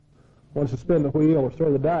wants to spin the wheel or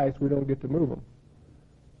throw the dice, we don't get to move them.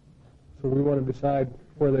 So we want to decide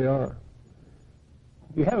where they are.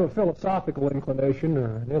 If you have a philosophical inclination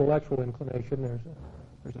or an intellectual inclination,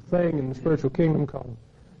 there's a thing in the spiritual kingdom called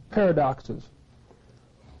paradoxes.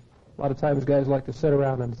 A lot of times guys like to sit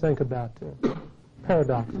around and think about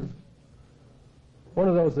paradoxes. One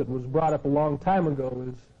of those that was brought up a long time ago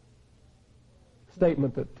is a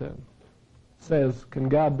statement that says, can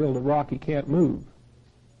God build a rock he can't move?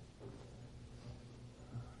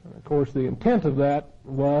 And of course, the intent of that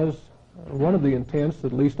was, one of the intents,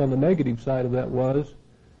 at least on the negative side of that was,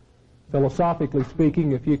 philosophically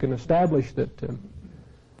speaking, if you can establish that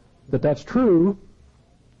that's true,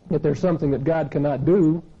 that there's something that God cannot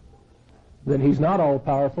do, then he's not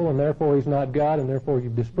all-powerful, and therefore he's not God, and therefore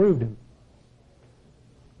you've disproved him.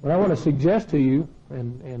 But I want to suggest to you,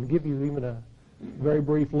 and give you even a very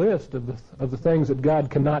brief list of the things that God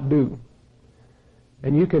cannot do.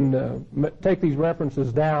 And you can take these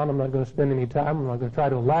references down. I'm not going to spend any time. I'm not going to try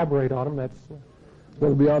to elaborate on them. That's a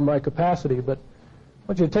little beyond my capacity. But I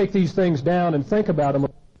want you to take these things down and think about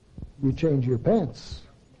them. You change your pants.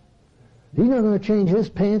 He's not going to change his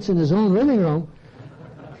pants in his own living room.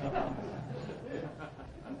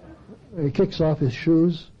 He kicks off his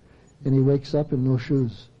shoes, and he wakes up in no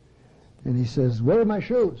shoes. And he says, where are my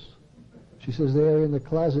shoes? She says, they are in the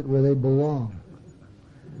closet where they belong.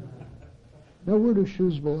 Now, where do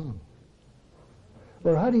shoes belong?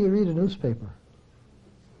 Or how do you read a newspaper?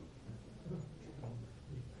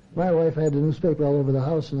 My wife had the newspaper all over the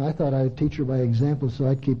house, and I thought I'd teach her by example, so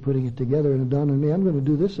I'd keep putting it together, and it dawned on me, I'm going to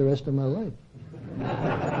do this the rest of my life.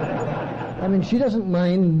 I mean, she doesn't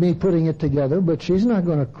mind me putting it together, but she's not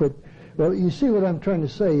going to quit. Well, you see what I'm trying to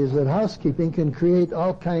say is that housekeeping can create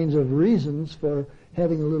all kinds of reasons for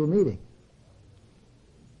having a little meeting.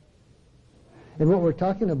 And what we're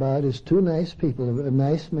talking about is two nice people, a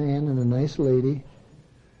nice man and a nice lady.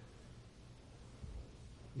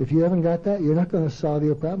 If you haven't got that, you're not going to solve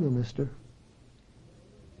your problem, mister.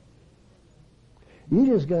 You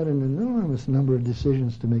just got an enormous number of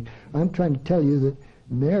decisions to make. I'm trying to tell you that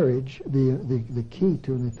marriage, the key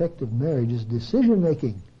to an effective marriage is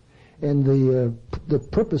decision-making. And the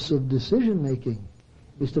purpose of decision-making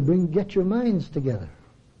is to get your minds together.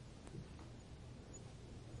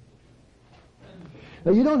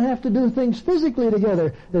 Now, you don't have to do things physically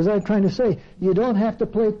together. As I'm trying to say, you don't have to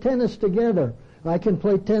play tennis together. I can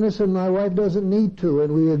play tennis and my wife doesn't need to,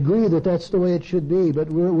 and we agree that that's the way it should be, but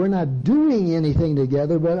we're not doing anything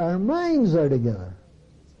together, but our minds are together.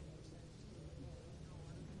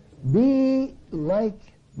 Be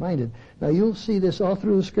like-minded. Now, you'll see this all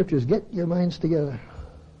through the Scriptures. Get your minds together.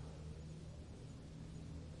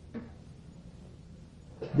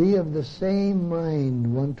 Be of the same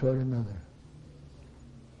mind one toward another.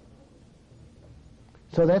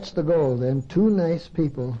 So that's the goal, then. Two nice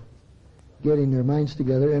people getting their minds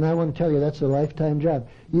together. And I want to tell you, that's a lifetime job.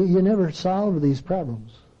 You never solve these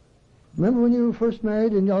problems. Remember when you were first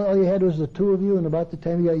married and all you had was the two of you, and about the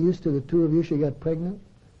time you got used to the two of you, she got pregnant?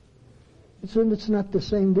 It's not the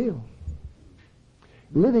same deal.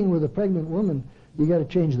 Living with a pregnant woman, you got to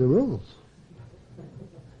change the rules.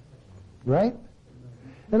 Right?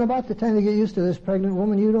 And about the time you get used to this pregnant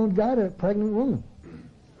woman, you don't got a pregnant woman.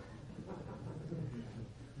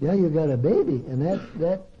 Yeah, you got a baby, and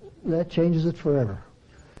that changes it forever.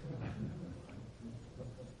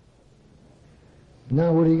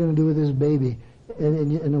 Now what are you going to do with this baby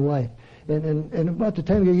and the wife? And about the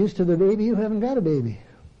time you get used to the baby, you haven't got a baby.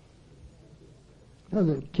 Now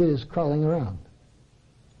the kid is crawling around.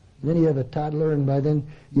 Then you have a toddler, and by then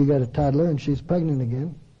you got a toddler, and she's pregnant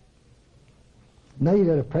again. Now you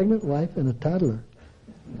got a pregnant wife and a toddler.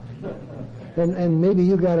 And maybe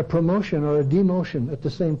you got a promotion or a demotion at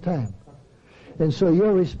the same time. And so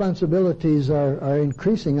your responsibilities are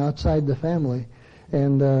increasing outside the family.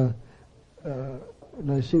 And now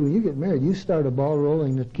you see, when you get married, you start a ball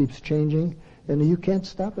rolling that keeps changing, and you can't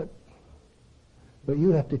stop it. But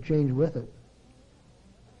you have to change with it.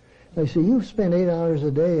 Now you see, you spend 8 hours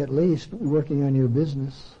a day at least working on your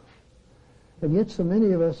business. And yet so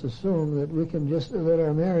many of us assume that that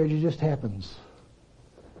our marriage just happens.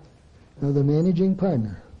 Now, the managing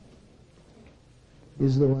partner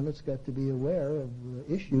is the one that's got to be aware of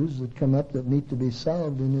the issues that come up that need to be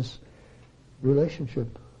solved in this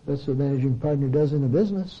relationship. That's what the managing partner does in a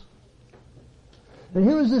business. And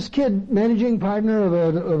here was this kid, managing partner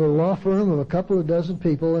of a law firm of a couple of dozen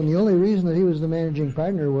people, and the only reason that he was the managing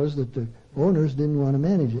partner was that the owners didn't want to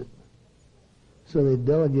manage it. So they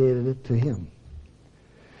delegated it to him.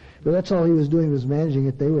 But that's all he was doing, was managing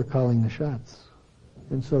it. They were calling the shots.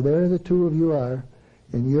 And so there the two of you are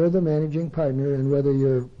and you're the managing partner, and whether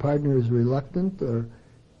your partner is reluctant or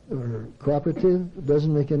cooperative, it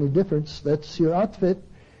doesn't make any difference. That's your outfit,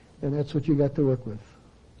 and that's what you got to work with.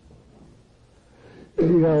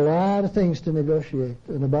 You got a lot of things to negotiate,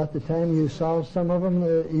 and about the time you solve some of them,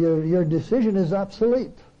 your decision is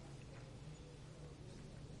obsolete.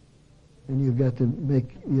 And you've got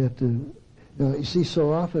to you see,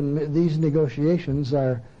 so often these negotiations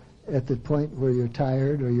are at the point where you're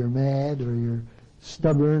tired, or you're mad, or you're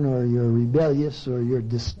stubborn, or you're rebellious, or you're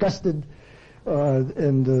disgusted,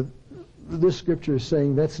 and this scripture is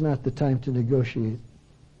saying that's not the time to negotiate.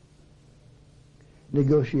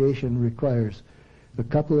 Negotiation requires a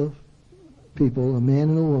couple of people, a man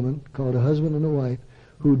and a woman, called a husband and a wife,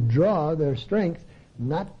 who draw their strength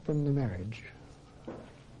not from the marriage,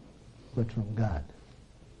 but from God.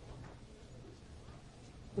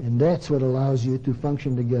 And that's what allows you to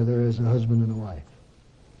function together as a husband and a wife.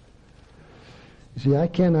 You see, I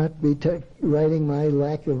cannot be writing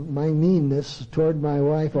my meanness toward my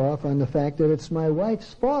wife off on the fact that it's my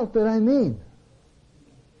wife's fault that I'm mean.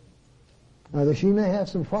 Now, she may have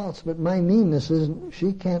some faults, but my meanness isn't,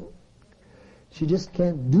 she just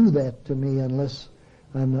can't do that to me unless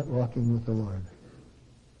I'm not walking with the Lord.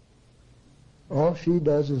 All she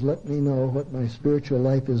does is let me know what my spiritual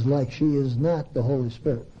life is like. She is not the Holy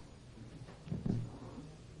Spirit.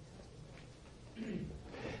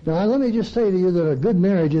 Now, let me just say to you that a good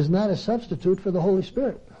marriage is not a substitute for the Holy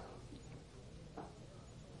Spirit.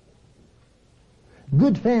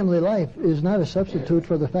 Good family life is not a substitute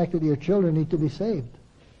for the fact that your children need to be saved.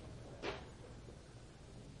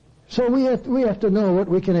 So we have to know what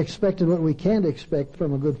we can expect and what we can't expect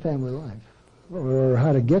from a good family life, or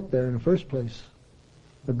how to get there in the first place,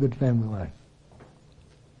 a good family life.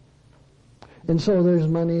 And so there's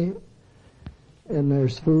money, and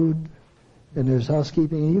there's food, and there's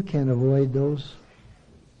housekeeping, and you can't avoid those.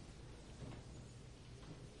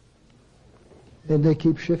 And they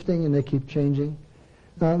keep shifting and they keep changing.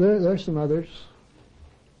 Now, there's some others.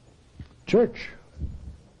 Church.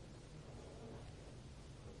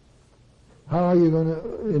 How are you going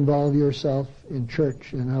to involve yourself in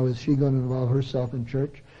church, and how is she going to involve herself in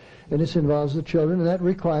church? And this involves the children, and that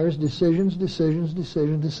requires decisions.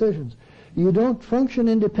 You don't function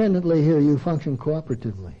independently here, you function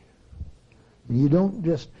cooperatively. You don't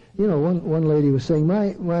just, one lady was saying,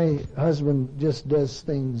 my husband just does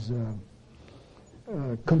things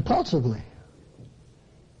compulsively.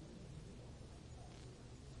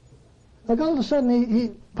 Like all of a sudden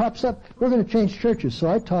he pops up, we're going to change churches. So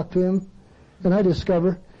I talk to him, and I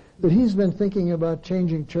discover that he's been thinking about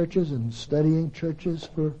changing churches and studying churches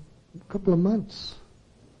for a couple of months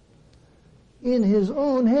in his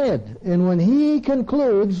own head. And when he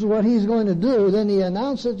concludes what he's going to do, then he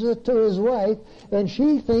announces it to his wife, and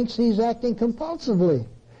she thinks he's acting compulsively.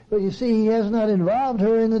 But you see, he has not involved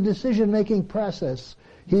her in the decision-making process.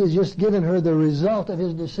 He has just given her the result of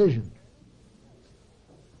his decision.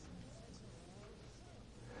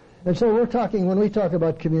 And so when we talk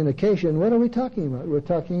about communication, what are we talking about? We're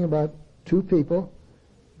talking about two people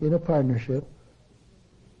in a partnership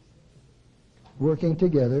working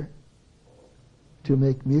together to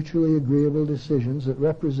make mutually agreeable decisions that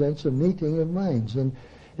represents a meeting of minds. And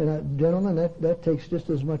gentlemen, that takes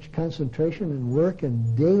just as much concentration and work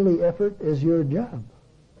and daily effort as your job.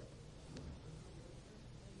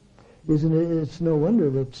 Isn't it? It's no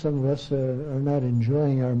wonder that some of us are not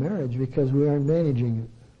enjoying our marriage because we aren't managing it.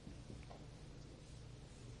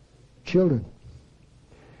 Children.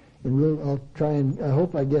 And I'll try and, I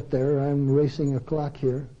hope I get there. I'm racing a clock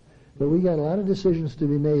here. But we got a lot of decisions to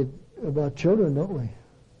be made about children, don't we?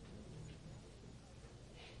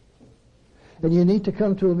 And you need to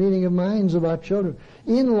come to a meeting of minds about children.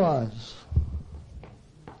 In-laws.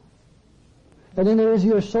 And then there is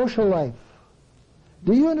your social life.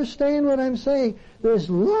 Do you understand what I'm saying? There's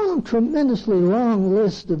tremendously long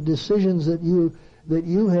list of decisions that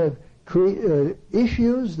you have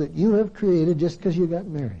issues that you have created just because you got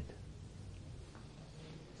married.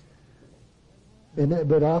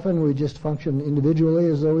 But often we just function individually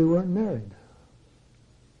as though we weren't married.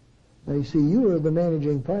 Now you see, you are the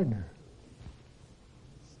managing partner.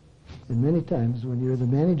 And many times when you're the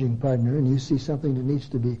managing partner and you see something that needs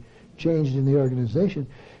to be changed in the organization,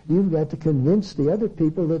 you've got to convince the other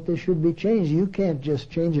people that this should be changed. You can't just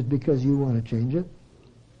change it because you want to change it.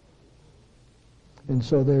 And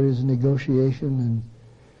so there is negotiation and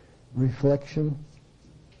reflection,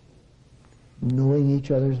 knowing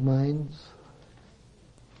each other's minds.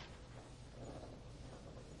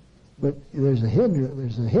 But there's a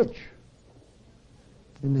hitch.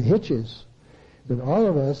 And the hitch is that all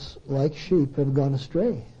of us, like sheep, have gone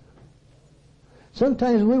astray.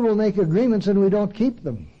 Sometimes we will make agreements and we don't keep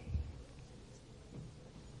them.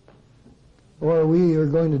 Or we are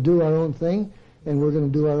going to do our own thing, and we're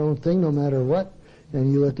going to do our own thing no matter what,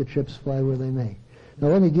 and you let the chips fly where they may. Now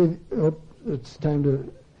let me give, it's time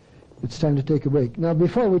to take a break. Now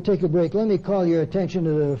before we take a break, let me call your attention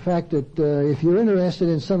to the fact that if you're interested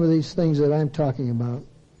in some of these things that I'm talking about,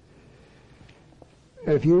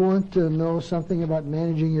 if you want to know something about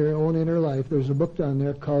managing your own inner life, there's a book down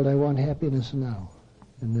there called I Want Happiness Now,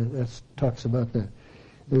 and that talks about that.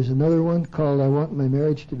 There's another one called I Want My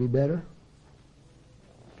Marriage to Be Better,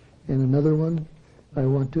 and another one, I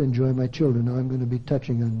Want to Enjoy My Children. Now I'm going to be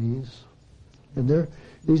touching on these. And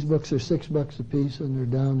these books are $6 a piece, and they're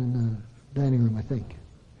down in the dining room, I think.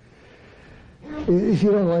 If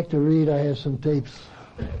you don't like to read, I have some tapes.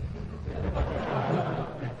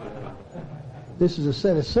 This is a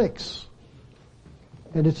set of 6,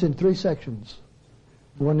 and it's in 3 sections.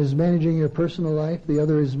 One is managing your personal life, the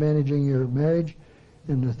other is managing your marriage,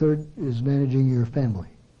 and the third is managing your family.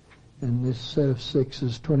 And this set of 6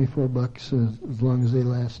 is $24 as long as they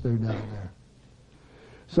last. They're down there.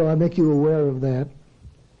 So I make you aware of that.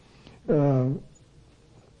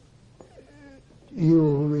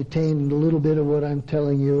 You'll retain a little bit of what I'm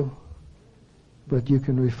telling you, but you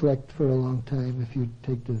can reflect for a long time if you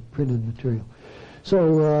take the printed material.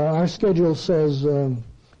 So our schedule says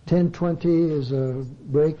 10:20 is a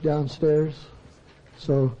break downstairs,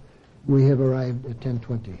 so we have arrived at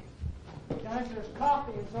 10:20. Guys, there's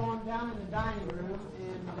coffee and so on down in the dining room,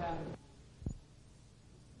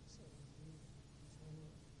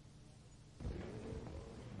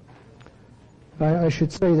 and I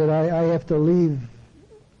should say that I have to leave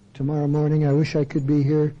tomorrow morning. I wish I could be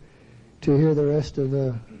here to hear the rest of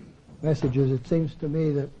the messages. It seems to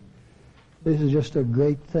me that this is just a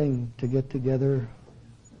great thing to get together,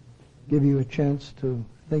 give you a chance to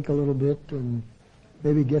think a little bit and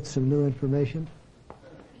maybe get some new information.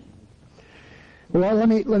 Well, let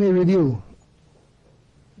me review.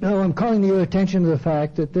 Now, I'm calling your attention to the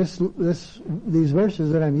fact that these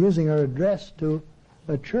verses that I'm using are addressed to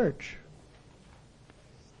a church.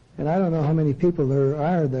 And I don't know how many people there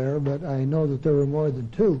are there, but I know that there were more than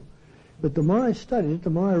 2. But the more I studied it, the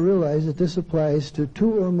more I realized that this applies to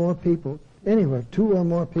 2 or more people, anywhere, 2 or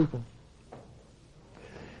more people.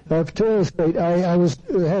 To illustrate, I had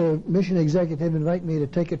a mission executive invite me to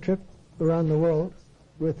take a trip around the world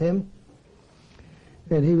with him.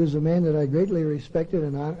 And he was a man that I greatly respected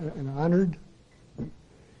and honored.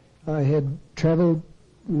 I had traveled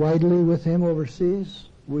widely with him overseas.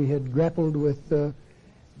 We had grappled with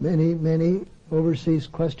many overseas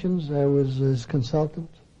questions. I was his consultant.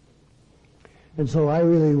 And so I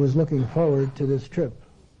really was looking forward to this trip.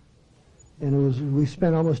 And we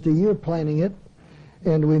spent almost a year planning it.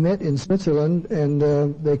 And we met in Switzerland, and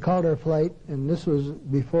they called our flight, and this was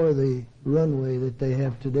before the runway that they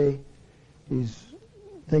have today, these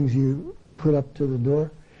things you put up to the door.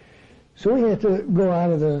 So we had to go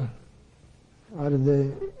out of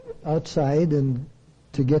the outside and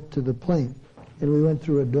to get to the plane. And we went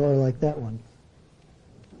through a door like that one.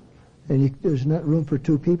 And there's not room for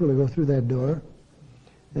 2 people to go through that door.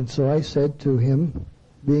 And so I said to him,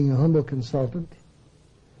 being a humble consultant,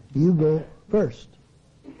 you go first.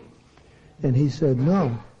 And he said,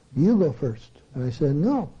 no, you go first. And I said,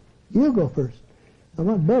 no, you go first. And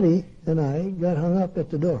my buddy and I got hung up at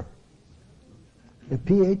the door. A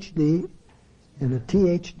PhD and a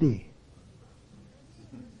THD.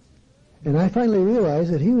 And I finally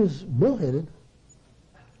realized that he was bullheaded.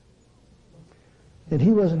 And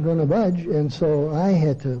he wasn't going to budge, and so I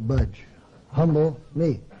had to budge. Humble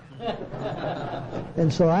me.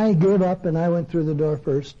 And so I gave up and I went through the door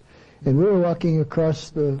first. And we were walking across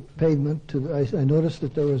the pavement. I noticed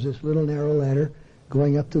that there was this little narrow ladder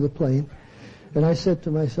going up to the plane. And I said to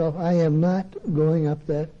myself, I am not going up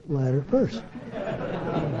that ladder first.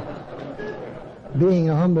 Being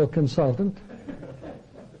a humble consultant.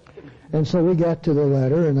 And so we got to the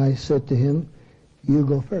ladder, and I said to him, you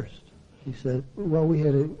go first. He said, well, we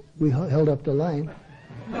held up the line,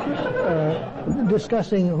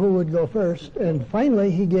 discussing who would go first. And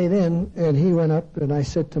finally he gave in, and he went up, and I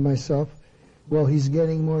said to myself, well, he's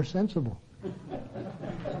getting more sensible.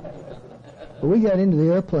 We got into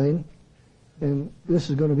the airplane, and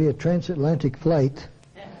this is going to be a transatlantic flight,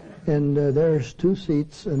 and there's 2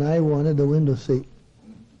 seats, and I wanted the window seat.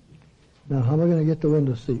 Now, how am I going to get the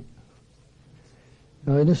window seat?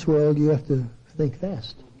 Now, in this world, you have to think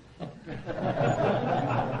fast.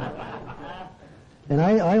 And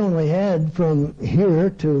I only had from here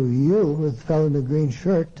to you, with the fellow in the green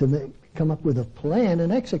shirt, to come up with a plan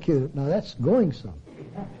and execute it. Now, that's going some.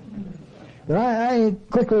 But I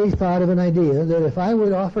quickly thought of an idea that if I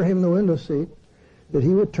would offer him the window seat, that he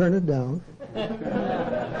would turn it down.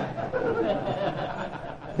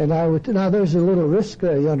 And I would, now there's a little risk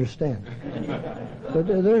there, you understand. But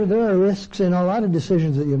there are risks in a lot of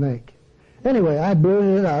decisions that you make. Anyway, I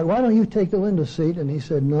blurted it out, why don't you take the window seat? And he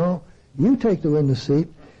said, no, you take the window seat.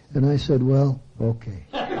 And I said, well, okay.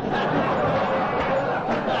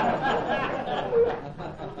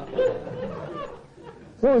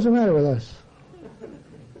 What was the matter with us?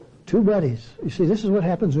 Two buddies. You see, this is what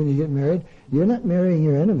happens when you get married. You're not marrying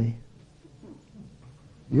your enemy.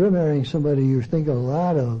 You're marrying somebody you think a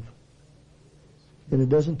lot of. And it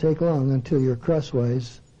doesn't take long until you're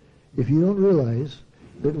crosswise if you don't realize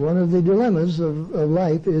that one of the dilemmas of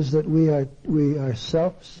life is that we are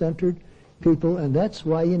self-centered people, and that's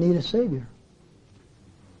why you need a Savior.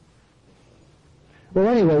 Well,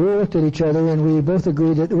 anyway, we looked at each other and we both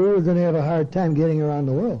agreed that we were going to have a hard time getting around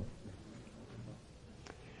the world.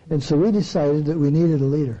 And so we decided that we needed a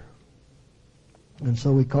leader. And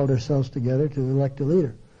so we called ourselves together to elect a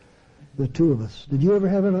leader, the two of us. Did you ever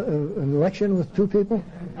have an election with two people?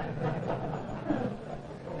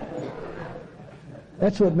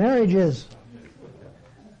 That's what marriage is.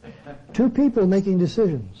 Two people making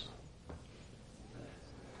decisions.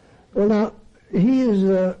 Well, now, he is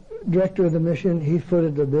the director of the mission. He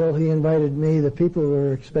footed the bill. He invited me. The people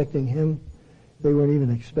were expecting him. They weren't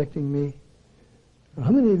even expecting me. How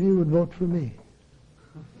many of you would vote for me?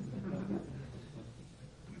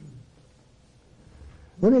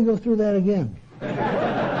 Let me go through that again.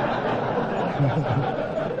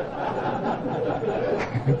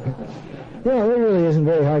 Yeah, it really isn't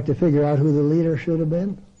very hard to figure out who the leader should have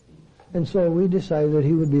been. And so we decided that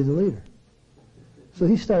he would be the leader. So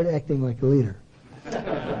he started acting like a leader.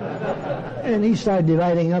 And he started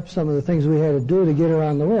dividing up some of the things we had to do to get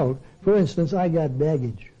around the world. For instance, I got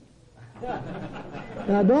baggage.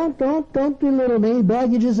 Now don't belittle me.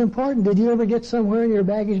 Baggage is important. Did you ever get somewhere and your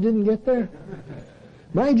baggage didn't get there?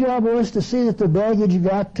 My job was to see that the baggage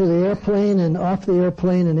got to the airplane and off the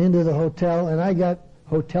airplane and into the hotel, and I got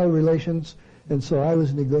hotel relations, and so I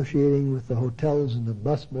was negotiating with the hotels and the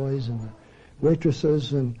bus boys and the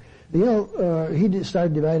waitresses, and he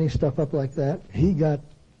started dividing stuff up like that. He got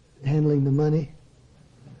handling the money.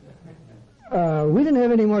 We didn't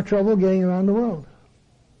have any more trouble getting around the world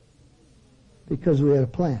because we had a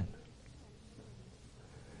plan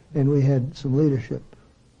and we had some leadership.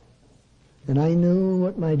 And I knew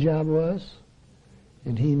what my job was,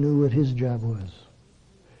 and he knew what his job was.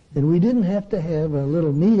 And we didn't have to have a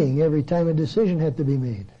little meeting every time a decision had to be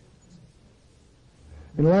made.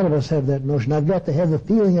 And a lot of us have that notion. I've got to have the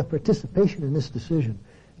feeling of participation in this decision.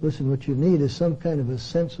 Listen, what you need is some kind of a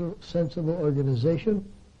sensible organization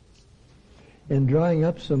and drawing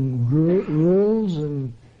up some rules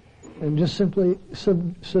and just simply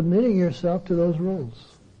submitting yourself to those rules.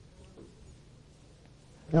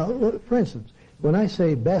 Now, look, for instance, when I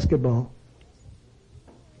say basketball,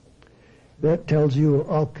 that tells you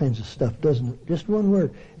all kinds of stuff, doesn't it? Just one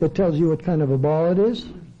word. It tells you what kind of a ball it is.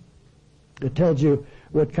 It tells you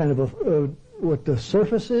what kind of what the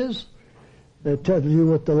surface is. It tells you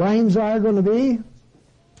what the lines are going to be.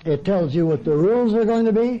 It tells you what the rules are going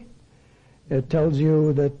to be. It tells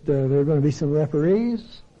you that there are going to be some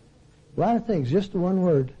referees. A lot of things. Just one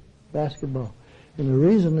word, basketball. And the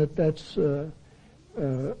reason that that's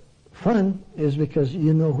fun is because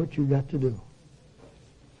you know what you got to do.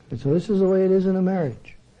 And so this is the way it is in a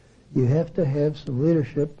marriage. You have to have some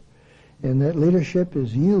leadership, and that leadership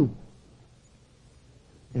is you.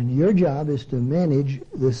 And your job is to manage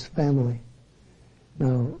this family.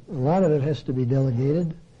 Now, a lot of it has to be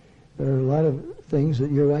delegated. There are a lot of things that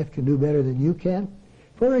your wife can do better than you can.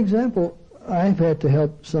 For example, I've had to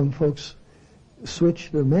help some folks switch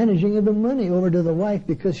the managing of the money over to the wife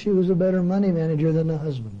because she was a better money manager than the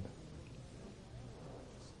husband.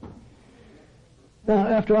 Now,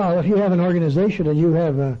 after all, if you have an organization and you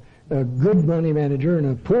have a good money manager and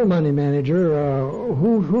a poor money manager,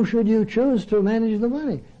 who should you choose to manage the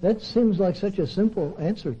money? That seems like such a simple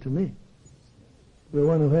answer to me. The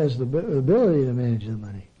one who has the ability to manage the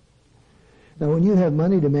money. Now, when you have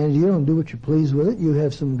money to manage, you don't do what you please with it. You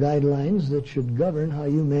have some guidelines that should govern how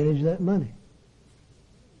you manage that money.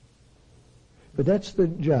 But that's the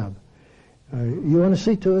job. You want to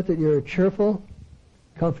see to it that you're a cheerful,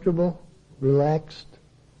 comfortable, relaxed,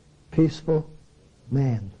 peaceful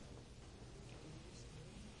man.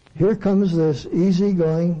 Here comes this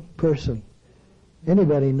easygoing person.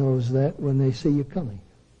 Anybody knows that when they see you coming.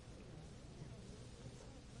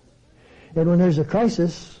 And when there's a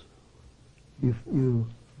crisis,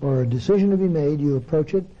 or a decision to be made, you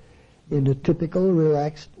approach it in a typical,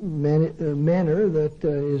 relaxed manner that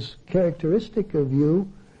is characteristic of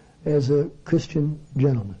you as a Christian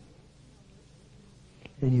gentleman.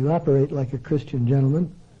 And you operate like a Christian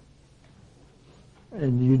gentleman,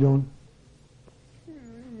 and you don't,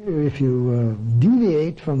 if you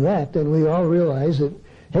deviate from that, then we all realize that,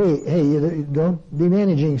 hey, you don't be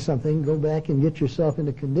managing something, go back and get yourself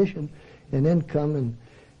into condition, and then come and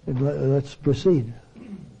let's proceed.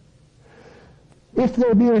 If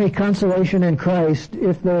there be any consolation in Christ,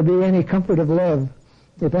 if there be any comfort of love,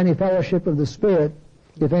 if any fellowship of the Spirit,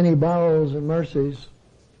 if any bowels and mercies,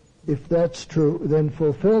 if that's true, then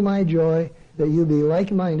fulfill my joy, that you be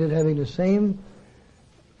like-minded, having the same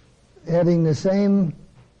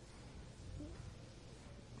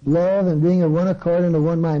love and being of one accord and of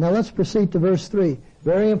one mind. Now let's proceed to verse 3.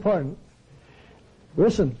 Very important.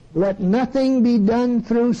 Listen, let nothing be done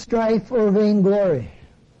through strife or vainglory.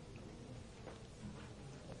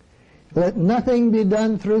 Let nothing be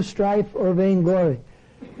done through strife or vainglory.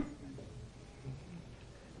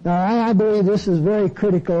 Now, I believe this is very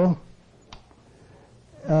critical.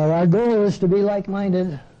 Our goal is to be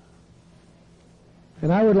like-minded.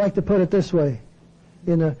 And I would like to put it this way.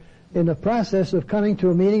 In the process of coming to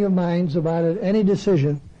a meeting of minds about any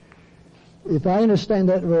decision, if I understand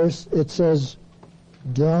that verse, it says,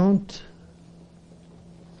 don't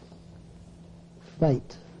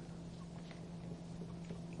fight.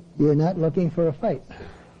 You're not looking for a fight.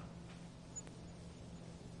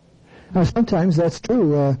 Now, sometimes that's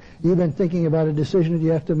true. You've been thinking about a decision that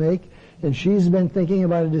you have to make, and she's been thinking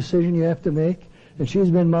about a decision you have to make, and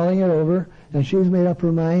she's been mulling it over, and she's made up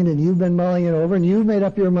her mind, and you've been mulling it over, and you've made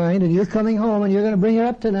up your mind, and you're coming home, and you're going to bring it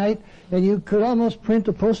up tonight, and you could almost print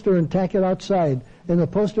a poster and tack it outside, and the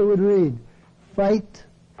poster would read, "Fight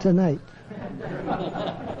tonight."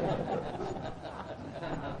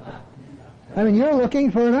 I mean, you're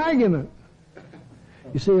looking for an argument.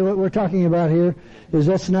 You see, what we're talking about here is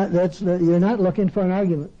you're not looking for an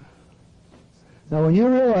argument. Now, when you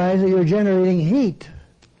realize that you're generating heat,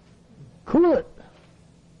 cool it.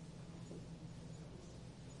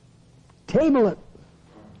 Table it.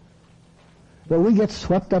 But we get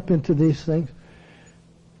swept up into these things,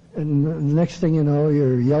 and the next thing you know,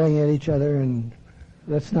 you're yelling at each other, and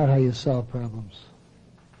that's not how you solve problems.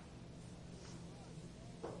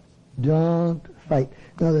 Don't fight.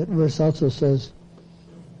 Now, that verse also says,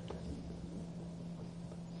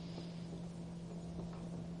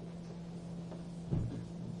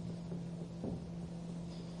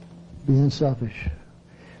 be unselfish.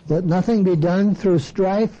 Let nothing be done through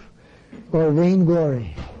strife or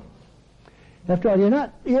vainglory. After all,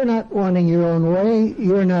 you're not wanting your own way.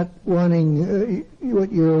 You're not wanting,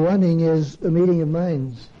 what you're wanting is a meeting of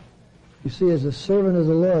minds. You see, as a servant of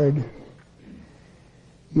the Lord,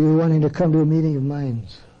 you're wanting to come to a meeting of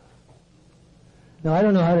minds. Now, I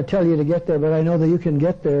don't know how to tell you to get there, but I know that you can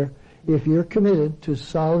get there if you're committed to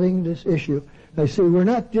solving this issue. Now, see, we're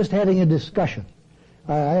not just having a discussion.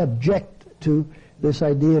 I object to this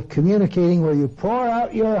idea of communicating where you pour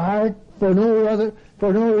out your heart for no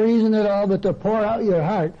reason at all, but to pour out your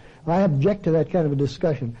heart. I object to that kind of a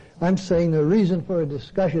discussion. I'm saying the reason for a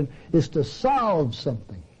discussion is to solve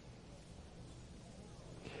something.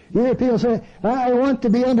 You hear people say, I want to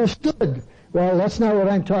be understood. Well, that's not what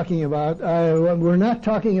I'm talking about. We're not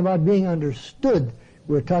talking about being understood.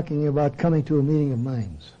 We're talking about coming to a meeting of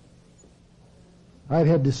minds. I've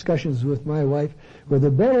had discussions with my wife where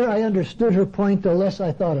the better I understood her point, the less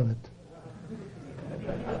I thought of it.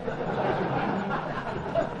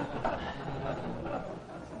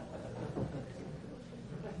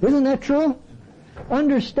 Isn't that true?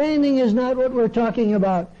 Understanding is not what we're talking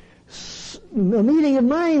about. A meeting of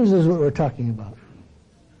minds is what we're talking about.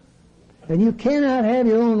 And you cannot have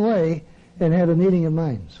your own way and have a meeting of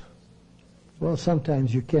minds. Well,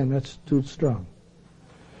 sometimes you can. That's too strong.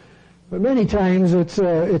 But many times it's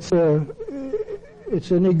a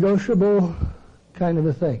negotiable kind of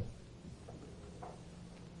a thing.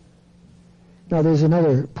 Now there's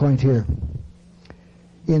another point here.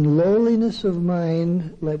 In lowliness of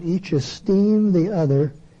mind, let each esteem the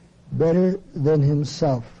other better than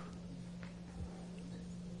himself.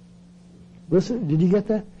 Listen, did you get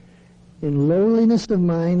that? In lowliness of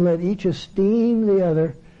mind, let each esteem the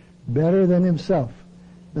other better than himself.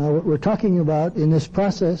 Now, what we're talking about in this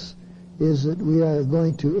process is that we are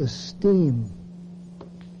going to esteem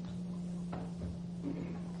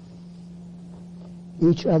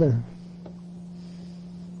each other.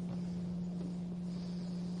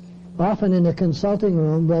 Often in the consulting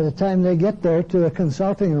room, by the time they get there to the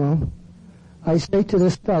consulting room, I say to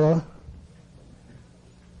this fellow,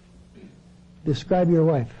 describe your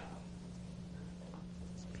wife.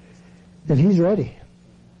 And he's ready.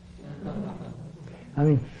 I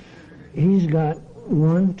mean, he's got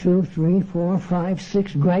 1, 2, 3, 4, 5,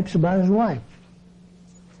 6 gripes about his wife.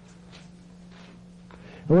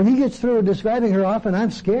 And when he gets through describing her often,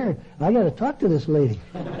 I'm scared. I got to talk to this lady.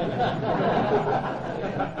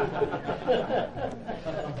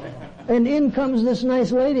 And in comes this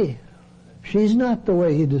nice lady. She's not the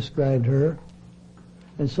way he described her.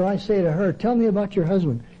 And so I say to her, tell me about your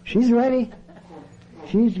husband. She's ready.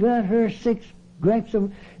 She's got her 6 gripes.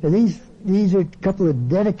 And these are a couple of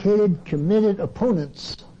dedicated, committed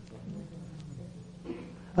opponents.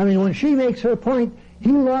 I mean, when she makes her point,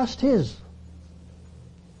 he lost his.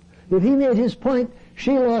 If he made his point,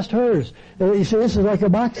 she lost hers. You see, this is like a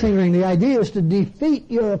boxing ring. The idea is to defeat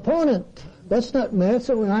your opponent. That's not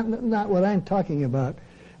what I'm talking about.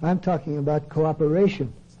 I'm talking about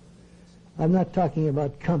cooperation. I'm not talking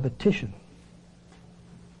about competition.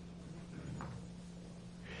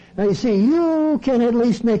 Now you see, you can at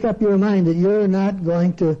least make up your mind that you're not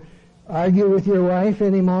going to argue with your wife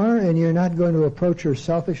anymore, and you're not going to approach her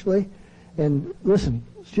selfishly. And listen,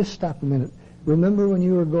 just stop a minute. Remember when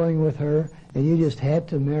you were going with her and you just had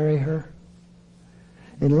to marry her?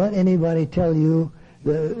 And let anybody tell you,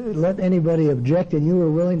 let anybody object, and you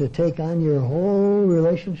were willing to take on your whole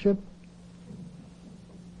relationship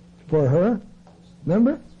for her?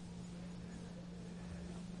 Remember?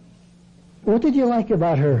 What did you like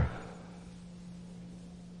about her?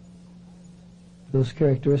 Those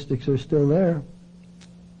characteristics are still there.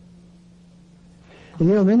 And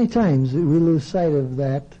you know, many times we lose sight of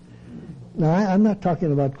that. Now, I'm not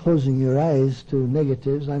talking about closing your eyes to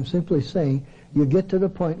negatives. I'm simply saying you get to the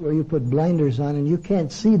point where you put blinders on and you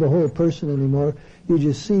can't see the whole person anymore. You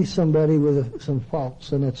just see somebody with some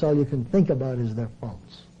faults, and that's all you can think about is their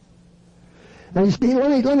faults. Now, you see,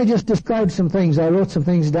 let me just describe some things. I wrote some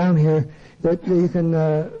things down here that you can,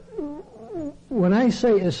 when I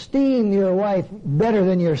say esteem your wife better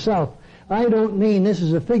than yourself, I don't mean this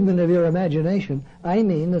is a figment of your imagination. I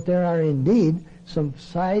mean that there are indeed some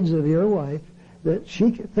sides of your wife that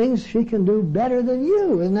things she can do better than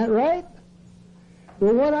you. Isn't that right?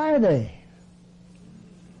 Well, what are they?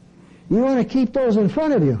 You want to keep those in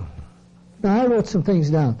front of you. Now, I wrote some things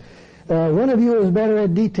down. One of you is better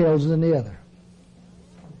at details than the other.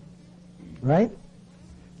 Right?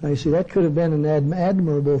 Now, you see, that could have been an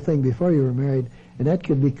admirable thing before you were married, and that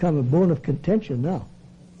could become a bone of contention now.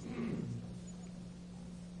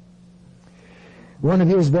 One of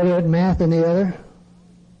you is better at math than the other.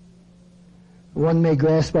 One may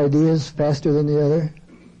grasp ideas faster than the other.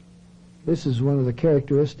 This is one of the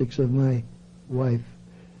characteristics of my wife,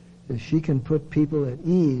 is she can put people at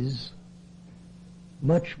ease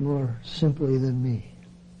much more simply than me.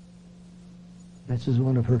 This is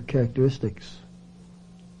one of her characteristics.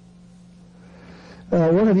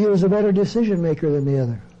 One of you is a better decision maker than the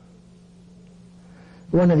other.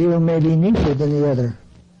 One of you may be neater than the other.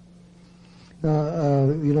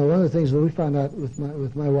 You know, one of the things that we found out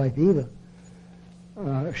with my wife Eva,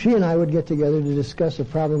 she and I would get together to discuss a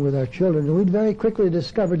problem with our children, and we'd very quickly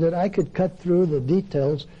discovered that I could cut through the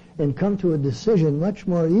details and come to a decision much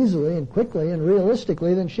more easily and quickly and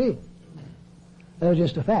realistically than she. That was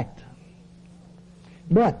just a fact.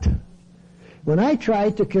 But when I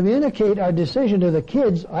tried to communicate our decision to the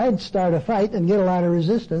kids, I'd start a fight and get a lot of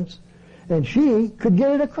resistance, and she could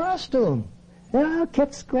get it across to them. And I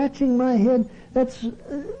kept scratching my head.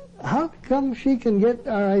 How come she can get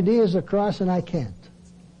our ideas across and I can't?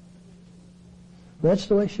 That's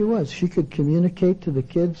the way she was. She could communicate to the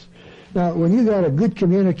kids. Now, when you got a good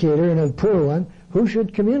communicator and a poor one, who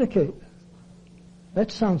should communicate?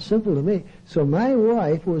 That sounds simple to me. So my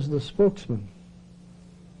wife was the spokesman.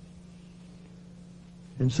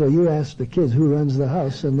 And so you ask the kids who runs the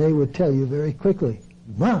house, and they would tell you very quickly,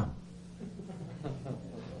 Mom.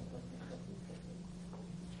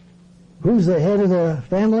 Who's the head of the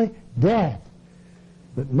family? Dad.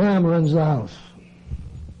 But Mom runs the house.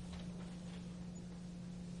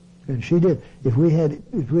 And she did. If we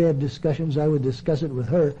had discussions, I would discuss it with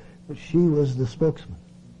her, but she was the spokesman.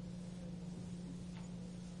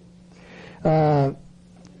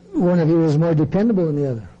 One of you is more dependable than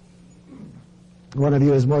the other. One of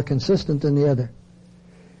you is more consistent than the other.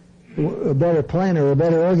 A better planner, a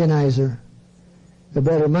better organizer, a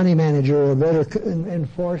better money manager, a better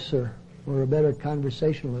enforcer, or a better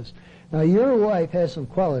conversationalist. Now, your wife has some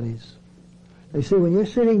qualities. You see, when you're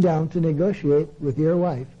sitting down to negotiate with your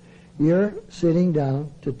wife, you're sitting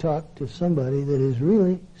down to talk to somebody that is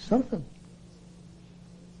really something.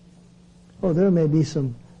 Oh, there may be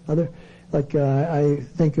some other, like I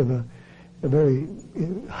think of a very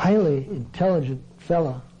highly intelligent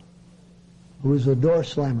fella who is a door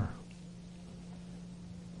slammer.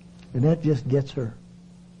 And that just gets her.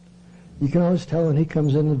 You can always tell when he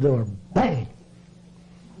comes in the door, bang!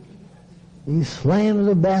 He slams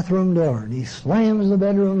the bathroom door, and he slams the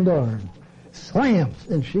bedroom door, and slams.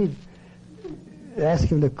 And she'd ask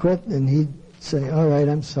him to quit, and he'd say, all right,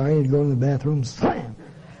 I'm sorry, and go in the bathroom, slam.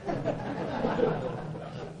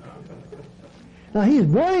 Now, he's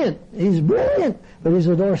brilliant, but he's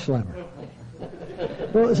a door slammer.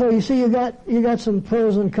 Well, so you see, you got some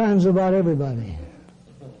pros and cons about everybody.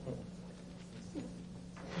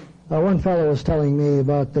 One fellow was telling me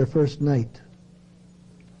about their first night.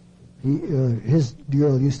 His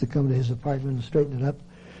girl used to come to his apartment and straighten it up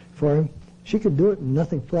for him. She could do it in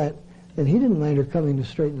nothing flat, and he didn't mind her coming to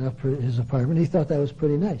straighten up his apartment. He thought that was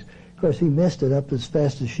pretty nice. Of course, he messed it up as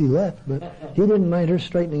fast as she left, but he didn't mind her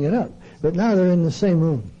straightening it up. But now they're in the same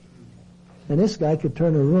room. And this guy could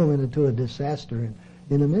turn a room into a disaster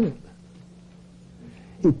in a minute.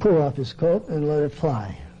 He'd pull off his coat and let it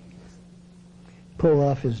fly. Pull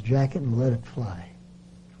off his jacket and let it fly.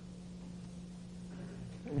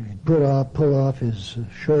 He'd pull off his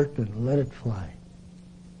shirt and let it fly.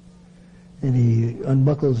 And he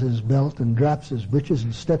unbuckles his belt and drops his breeches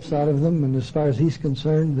and steps out of them, and as far as he's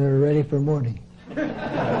concerned, they're ready for morning.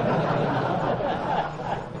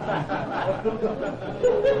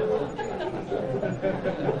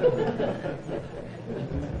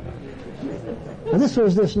 And this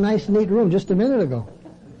was this nice, neat room just a minute ago.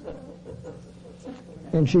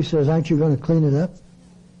 And she says, aren't you going to clean it up?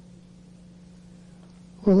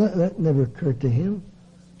 Well, that never occurred to him.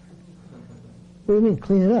 What do you mean,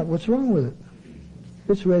 clean it up? What's wrong with it?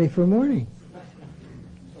 It's ready for morning.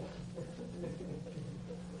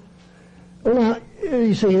 Well, now,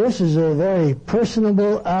 you see, this is a very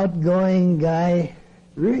personable, outgoing guy.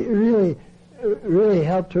 Really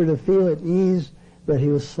helped her to feel at ease, but he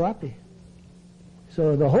was sloppy.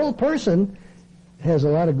 So the whole person has a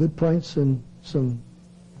lot of good points and some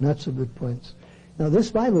not so good points. Now, this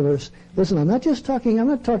Bible verse, listen, I'm not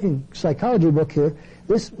talking psychology book here.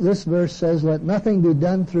 This verse says, let nothing be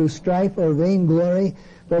done through strife or vainglory,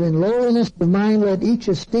 but in lowliness of mind let each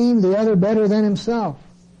esteem the other better than himself.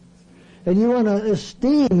 And you want to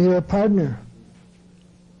esteem your partner.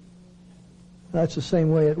 That's the same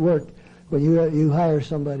way it worked when you hire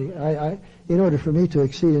somebody. In order for me to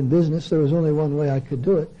exceed in business, there was only one way I could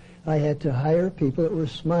do it. I had to hire people that were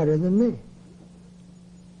smarter than me.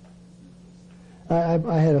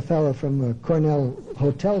 I had a fellow from Cornell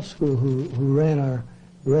Hotel School who ran our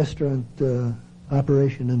restaurant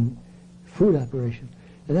operation and food operation,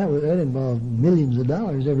 and that involved millions of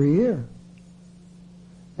dollars every year.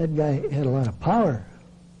 That guy had a lot of power,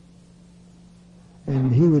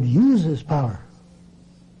 and he would use his power,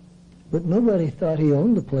 but nobody thought he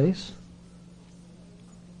owned the place.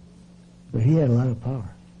 But he had a lot of power.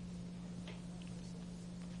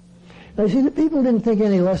 Now, see, the people didn't think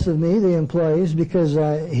any less of me, the employees, because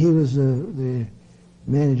he was the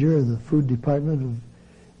manager of the food department.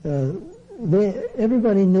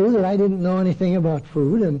 Everybody knew that I didn't know anything about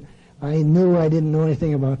food, and I knew I didn't know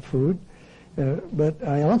anything about food. But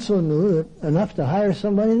I also knew that enough to hire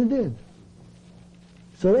somebody that did.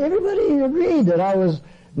 So everybody agreed that I was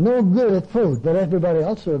no good at food, but everybody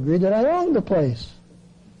also agreed that I owned the place.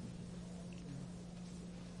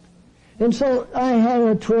 And so I had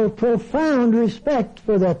a profound respect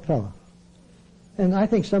for that fellow. And I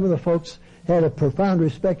think some of the folks had a profound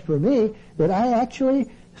respect for me, that I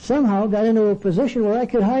actually somehow got into a position where I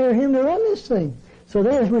could hire him to run this thing. So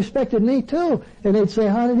they respected me too, and they'd say,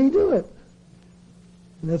 how did he do it?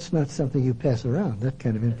 And that's not something you pass around, that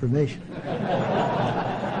kind of information.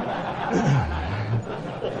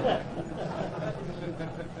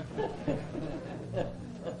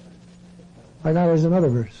 All right, now there's another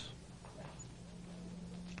verse.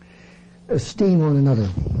 Esteem one another.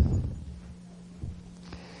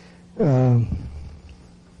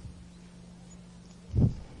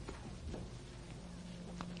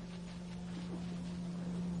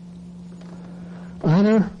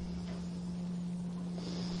 Honor,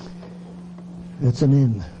 it's an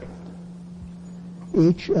in.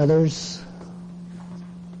 Each other's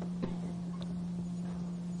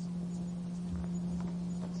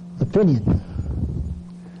opinion.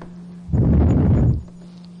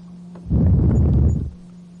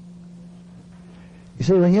 You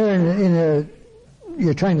see, when you're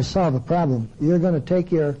you're trying to solve a problem, you're going to take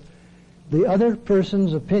the other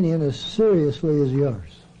person's opinion as seriously as yours.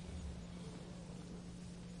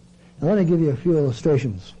 Now, let me give you a few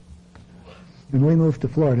illustrations. When we moved to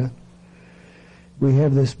Florida, we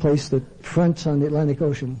have this place that fronts on the Atlantic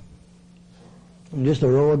Ocean, and just a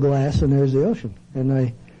row of glass, and there's the ocean. And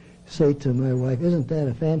I say to my wife, isn't that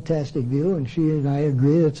a fantastic view? And she and I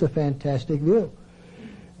agree it's a fantastic view.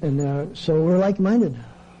 And so we're like-minded.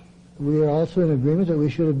 We are also in agreement that we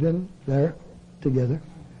should have been there together.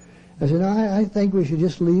 I said, no, I think we should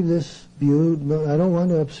just leave this view. No, I don't want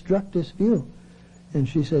to obstruct this view. And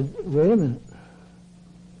she said, wait a minute.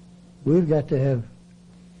 We've got to have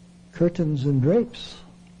curtains and drapes.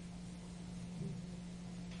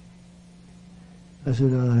 I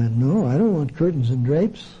said, no, I don't want curtains and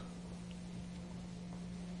drapes.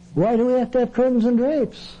 Why do we have to have curtains and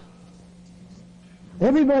drapes?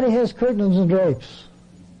 Everybody has curtains and drapes.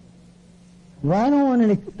 Well, I don't want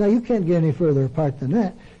any. Now, you can't get any further apart than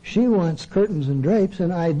that. She wants curtains and drapes,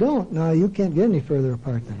 and I don't. Now, you can't get any further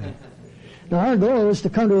apart than that. Now, our goal is to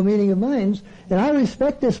come to a meeting of minds, and I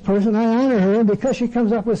respect this person. I honor her, and because she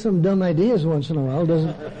comes up with some dumb ideas once in a while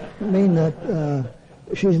doesn't mean that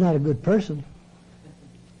she's not a good person.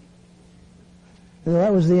 And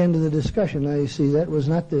that was the end of the discussion. Now, you see, that was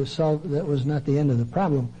not the end of the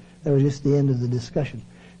problem. That was just the end of the discussion.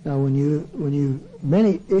 Now,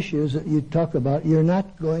 many issues that you talk about, you're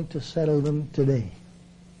not going to settle them today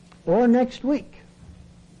or next week.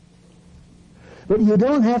 But you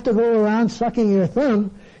don't have to go around sucking your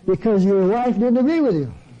thumb because your wife didn't agree with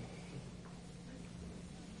you.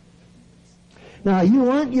 Now, you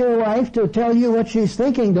want your wife to tell you what she's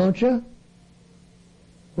thinking, don't you?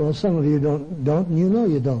 Well, some of you don't, and you know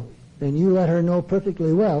you don't. And you let her know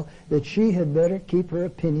perfectly well that she had better keep her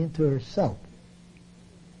opinion to herself.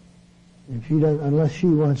 If she doesn't, unless she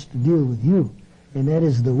wants to deal with you, and that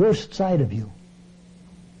is the worst side of you.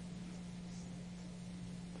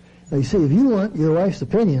 Now, you see, if you want your wife's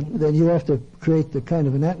opinion, then you have to create the kind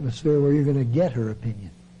of an atmosphere where you're going to get her opinion.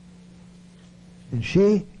 And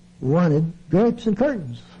she wanted drapes and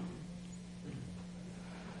curtains.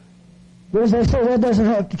 But as I say, that doesn't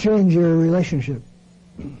have to change your relationship.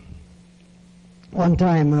 One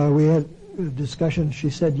time we had a discussion. She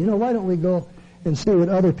said, why don't we go and see what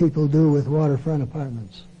other people do with waterfront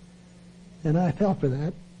apartments? And I fell for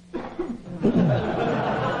that.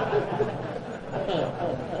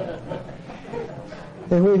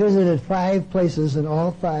 And we visited 5 places, and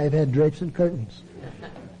all 5 had drapes and curtains.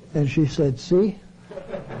 And she said, see,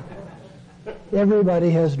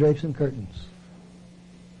 everybody has drapes and curtains.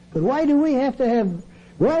 But why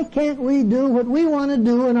can't we do what we want to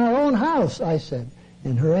do in our own house? I said.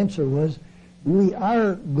 And her answer was, we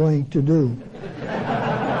are going to do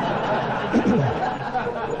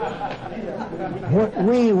what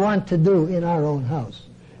we want to do in our own house.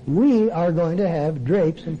 We are going to have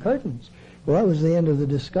drapes and curtains. Well, that was the end of the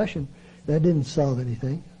discussion. That didn't solve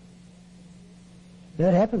anything.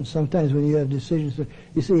 That happens sometimes when you have decisions.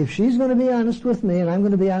 You see, if she's going to be honest with me and I'm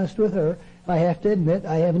going to be honest with her, I have to admit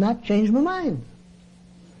I have not changed my mind.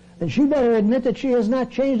 And she better admit that she has not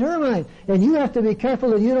changed her mind. And you have to be careful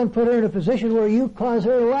that you don't put her in a position where you cause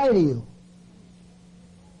her to lie to you.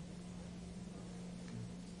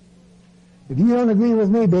 If you don't agree with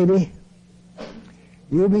me, baby,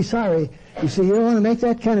 you'll be sorry. You see, you don't want to make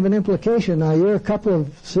that kind of an implication. Now, you're a couple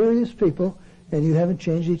of serious people, and you haven't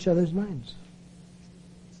changed each other's minds.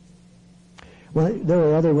 Well, there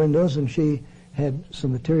were other windows, and she had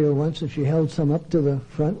some material once, and she held some up to the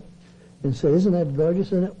front and said, isn't that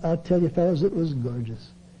gorgeous? And I'll tell you, fellas, it was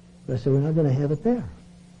gorgeous. But I said, we're not going to have it there.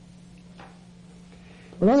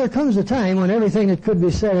 Well, there comes a time when everything that could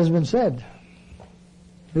be said has been said.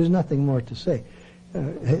 There's nothing more to say.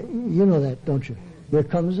 You know that, don't you? There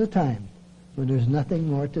comes a time when there's nothing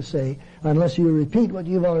more to say unless you repeat what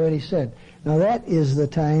you've already said. Now, that is the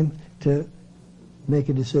time to make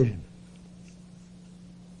a decision.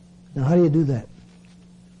 Now, how do you do that?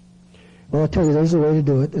 Well, I'll tell you, there's a way to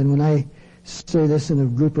do it. And when I say this in a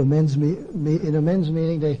group of men's in a men's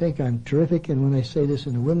meeting, they think I'm terrific. And when I say this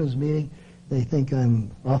in a women's meeting, they think I'm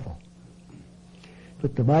awful.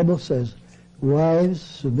 But the Bible says, wives,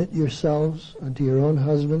 submit yourselves unto your own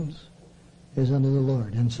husbands as unto the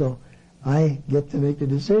Lord. And so I get to make the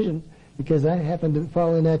decision because I happen to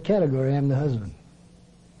fall in that category. I'm the husband.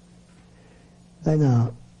 I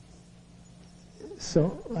know.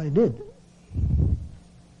 So I did.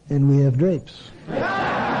 And we have drapes.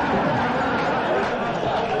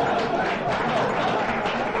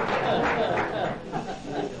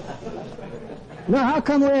 Now, how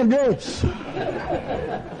come we have drapes?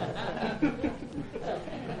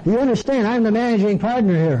 You understand, I'm the managing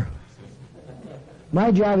partner here.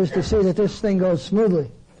 My job is to see that this thing goes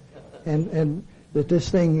smoothly and that this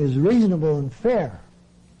thing is reasonable and fair.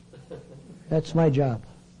 That's my job.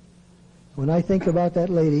 When I think about that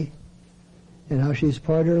lady and how she's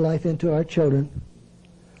poured her life into our children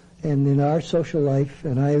and in our social life,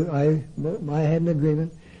 and I had an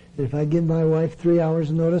agreement If I give my wife 3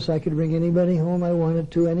 hours notice, I could bring anybody home I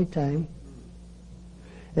wanted to any time.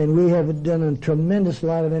 And we have done a tremendous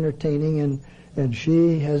lot of entertaining, and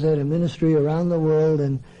she has had a ministry around the world,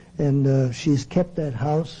 and she's kept that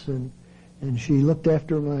house, and she looked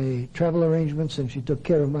after my travel arrangements, and she took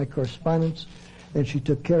care of my correspondence, and she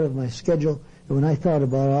took care of my schedule. And when I thought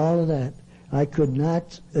about all of that, I could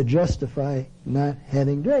not justify not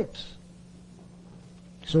having drapes.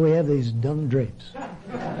 So we have these dumb drapes.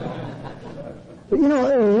 But you know,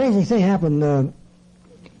 an amazing thing happened.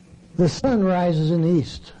 The sun rises in the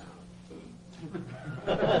east.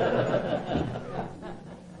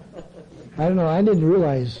 I don't know, I didn't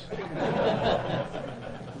realize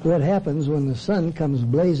what happens when the sun comes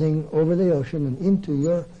blazing over the ocean and into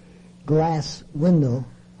your glass window.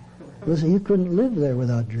 Listen, you couldn't live there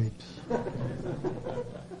without drapes.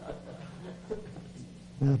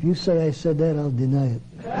 Now, if you say I said that, I'll deny it.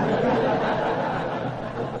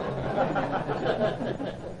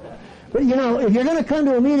 But, you know, if you're going to come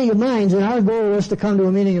to a meeting of minds, and our goal was to come to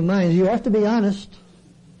a meeting of minds, you have to be honest.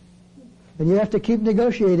 And you have to keep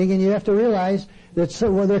negotiating, and you have to realize that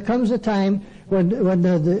there comes a time when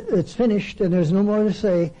it's finished and there's no more to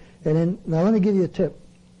say. And then, now let me give you a tip.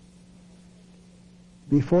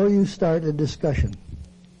 Before you start a discussion,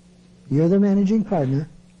 you're the managing partner.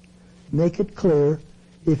 Make it clear,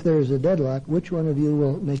 if there is a deadlock, which one of you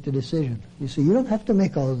will make the decision. You see, you don't have to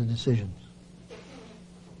make all of the decisions.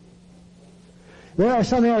 There are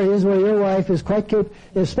some areas where your wife is quite capable,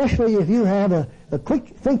 especially if you have a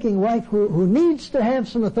quick-thinking wife who needs to have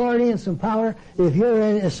some authority and some power. If you're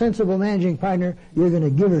a sensible managing partner, you're going to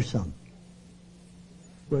give her some.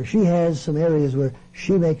 Where she has some areas where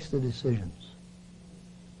she makes the decisions.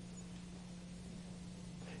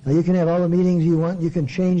 Now, you can have all the meetings you want. You can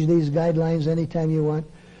change these guidelines anytime you want.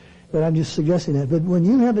 But I'm just suggesting that. But when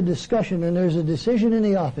you have a discussion and there's a decision in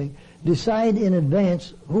the offing, decide in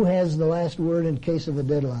advance who has the last word in case of a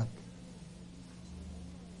deadlock.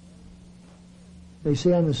 They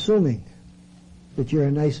say, I'm assuming that you're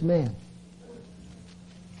a nice man.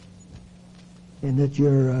 And that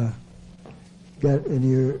you're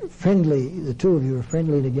friendly, the two of you are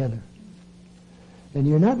friendly together. And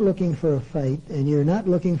you're not looking for a fight, and you're not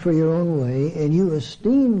looking for your own way, and you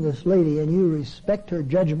esteem this lady, and you respect her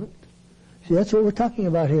judgment. See, that's what we're talking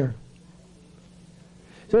about here.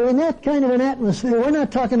 So in that kind of an atmosphere, we're not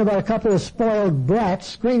talking about a couple of spoiled brats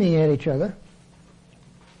screaming at each other.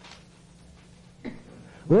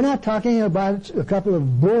 We're not talking about a couple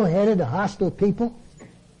of bull-headed, hostile people.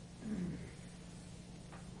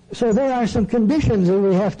 So there are some conditions that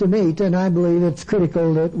we have to meet, and I believe it's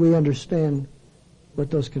critical that we understand what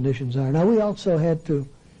those conditions are. Now, we also had to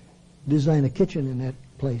design a kitchen in that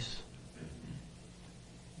place.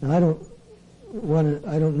 Now, I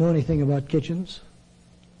don't know anything about kitchens.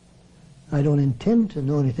 I don't intend to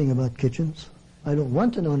know anything about kitchens. I don't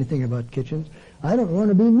want to know anything about kitchens. I don't want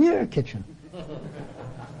to be near a kitchen.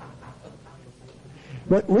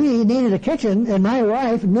 But we needed a kitchen, and my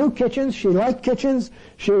wife knew kitchens. She liked kitchens.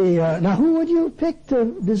 Now, who would you pick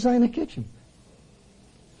to design a kitchen?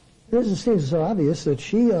 It seems so obvious that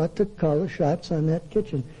she ought to call the shots on that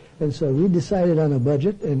kitchen. And so we decided on a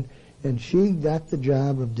budget, and she got the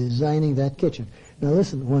job of designing that kitchen. Now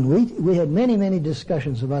listen, when we had many, many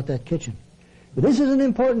discussions about that kitchen. But this is an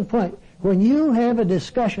important point. When you have a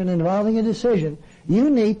discussion involving a decision, you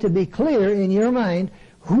need to be clear in your mind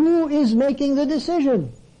who is making the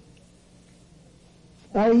decision.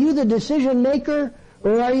 Are you the decision maker,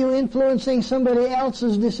 or are you influencing somebody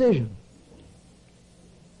else's decision?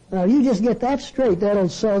 Now, you just get that straight. That'll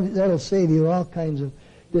save you all kinds of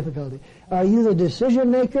difficulty. Are you the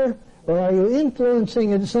decision maker, or are you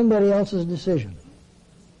influencing somebody else's decision?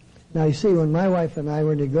 Now, you see, when my wife and I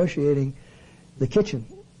were negotiating the kitchen,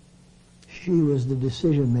 she was the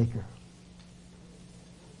decision maker.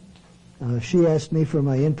 She asked me for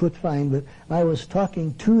my input, fine, but I was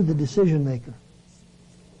talking to the decision maker.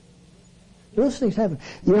 Those things happen.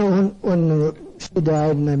 You know, when she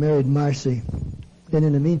died and I married Marcy, and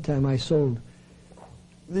in the meantime I sold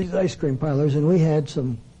these ice cream parlors, and we had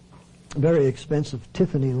some very expensive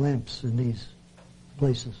Tiffany lamps in these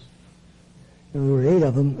places. And there were 8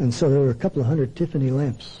 of them, and so there were a couple of hundred Tiffany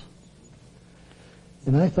lamps.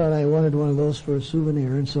 And I thought I wanted one of those for a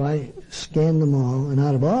souvenir, and so I scanned them all, and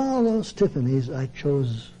out of all those Tiffany's, I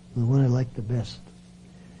chose the one I liked the best.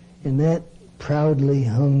 And that proudly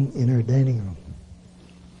hung in her dining room.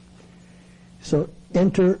 So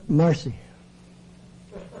enter Marcy.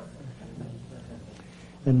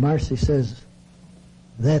 And Marcy says,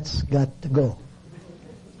 that's got to go.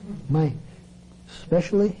 My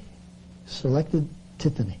specially selected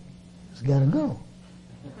Tiffany has got to go.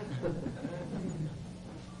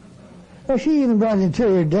 Well, she even brought an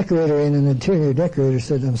interior decorator in, and the interior decorator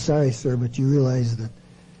said, "I'm sorry, sir, but you realize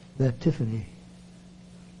that Tiffany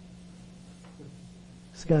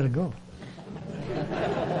has got to go."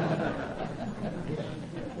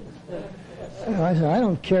 I said, "I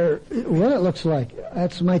don't care what it looks like.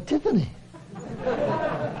 That's my Tiffany."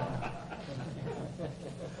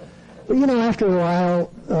 But, after a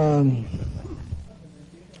while,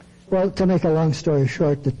 well, to make a long story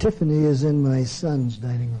short, the Tiffany is in my son's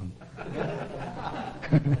dining room.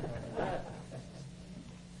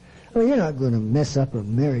 Well, you're not going to mess up a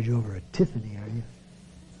marriage over a Tiffany, are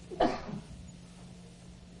you?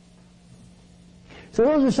 So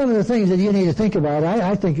those are some of the things that you need to think about.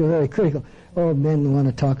 I think are very critical. Oh, men want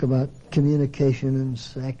to talk about communication and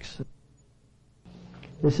sex.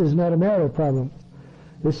 This is not a marital problem.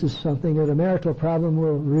 This is something that a marital problem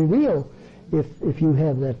will reveal if you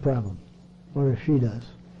have that problem, or if she does.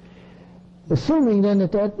 Assuming then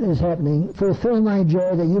that is happening, fulfill my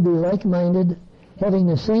joy that you be like-minded, having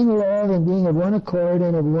the same love and being of one accord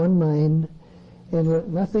and of one mind, and let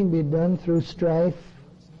nothing be done through strife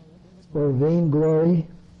or vainglory.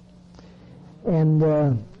 And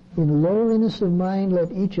in lowliness of mind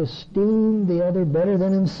let each esteem the other better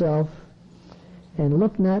than himself, and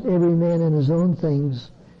look not every man on his own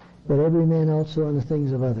things, but every man also on the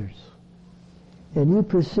things of others. And you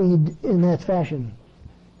proceed in that fashion,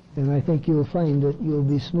 and I think you'll find that you'll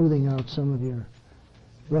be smoothing out some of your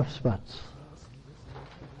rough spots.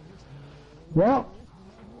 Well,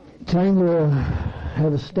 time we'll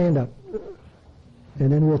have a stand-up,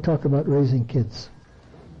 and then we'll talk about raising kids.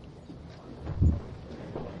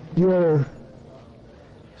 Your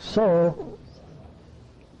soul,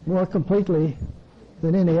 more completely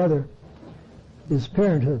than any other, is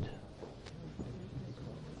parenthood.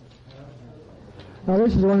 Now,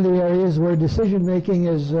 this is one of the areas where decision-making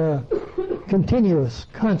is continuous,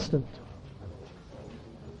 constant.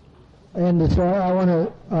 And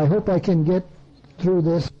so I hope I can get through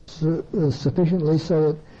this sufficiently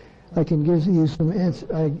so that I can give you some answers.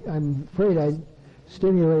 I'm afraid I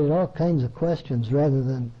stimulated all kinds of questions rather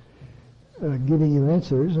than giving you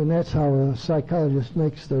answers, and that's how a psychologist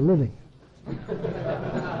makes their living.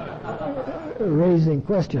 Raising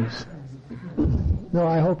questions. No,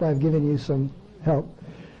 I hope I've given you some help.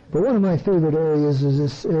 But one of my favorite areas is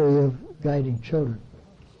this area of guiding children.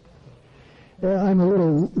 I'm a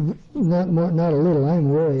little, not a little, I'm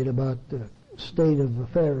worried about the state of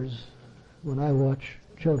affairs when I watch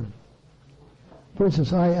children. For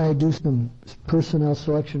instance, I do some personnel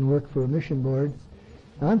selection work for a mission board.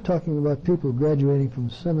 I'm talking about people graduating from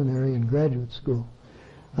seminary and graduate school.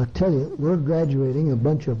 I'll tell you, we're graduating a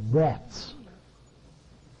bunch of brats.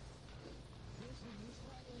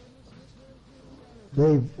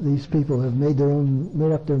 These people have made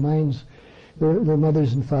up their minds. Their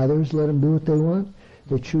mothers and fathers let them do what they want.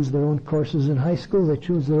 They choose their own courses in high school. They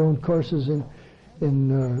choose their own courses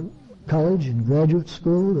in college and graduate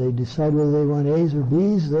school. They decide whether they want A's or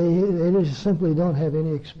B's. They just simply don't have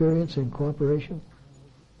any experience in cooperation.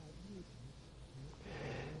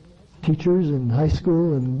 Teachers in high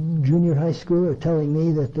school and junior high school are telling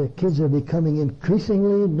me that the kids are becoming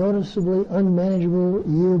increasingly, noticeably unmanageable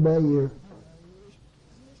year by year.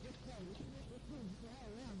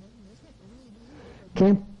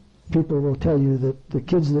 Camp people will tell you that the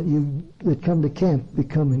kids that come to camp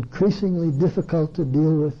become increasingly difficult to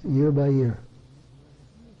deal with year by year.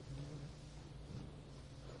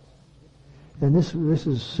 And this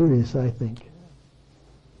is serious, I think.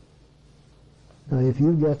 Now, if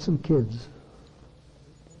you've got some kids,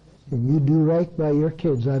 and you do right by your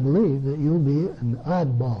kids, I believe that you'll be an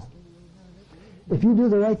oddball. If you do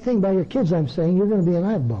the right thing by your kids, I'm saying, you're going to be an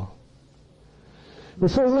oddball.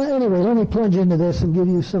 But so anyway, let me plunge into this and give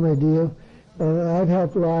you some idea. I've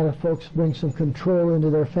helped a lot of folks bring some control into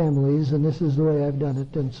their families, and this is the way I've done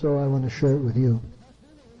it, and so I want to share it with you.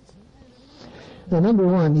 Now, number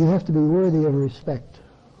one, you have to be worthy of respect.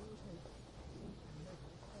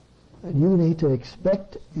 And you need to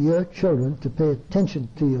expect your children to pay attention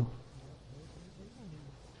to you.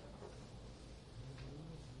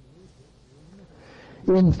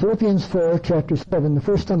 In Philippians 4, chapter 7, the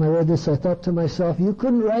first time I read this, I thought to myself, you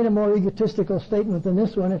couldn't write a more egotistical statement than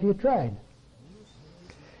this one if you tried.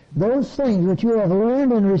 Those things which you have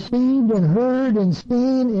learned and received and heard and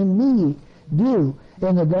seen in me, do,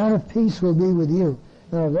 and the God of peace will be with you.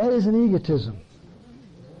 Now, that is an egotism.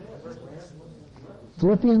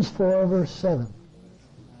 Philippians 4, verse 7.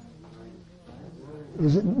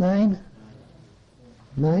 Is it 9?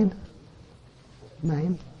 9?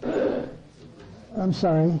 9? I'm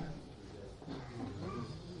sorry.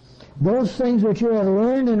 Those things which you have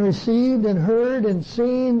learned and received and heard and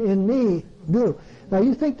seen in me, do. Now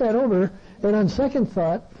you think that over, and on second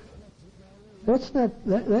thought, that's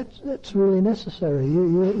really necessary.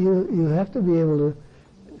 You have to be able to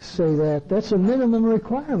say that. That's a minimum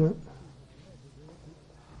requirement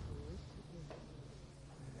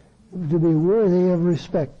to be worthy of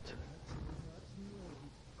respect.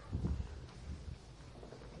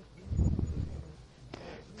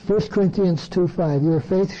 First Corinthians 2:5. Your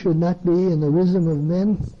faith should not be in the wisdom of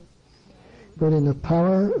men, but in the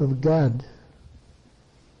power of God.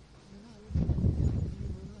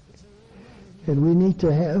 And we need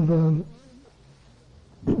to have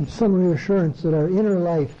some reassurance that our inner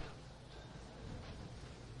life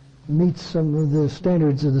meets some of the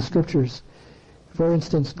standards of the Scriptures. For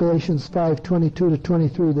instance, Galatians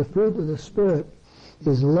 5:22-23, the fruit of the Spirit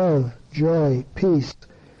is love, joy, peace,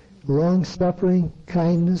 long-suffering,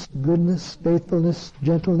 kindness, goodness, faithfulness,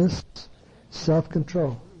 gentleness,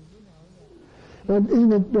 self-control.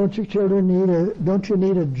 Don't you children need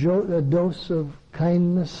a dose of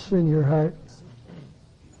kindness in your heart?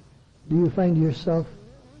 Do you find yourself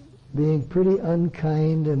being pretty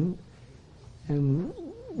unkind and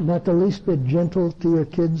not the least bit gentle to your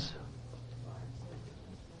kids?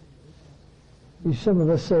 Some of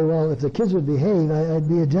us say, well, if the kids would behave, I'd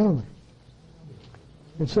be a gentleman.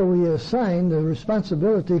 And so we assign the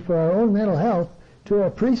responsibility for our own mental health to our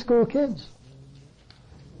preschool kids.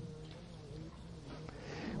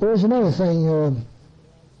 There's another thing,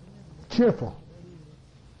 cheerful.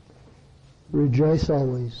 Rejoice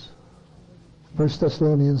always. 1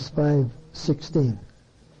 Thessalonians 5:16.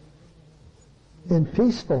 And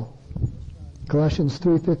peaceful. Colossians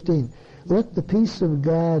 3:15. Let the peace of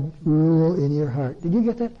God rule in your heart. Did you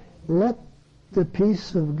get that? Let the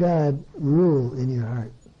peace of God rule in your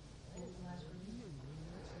heart.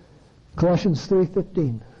 Colossians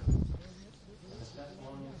 3:15.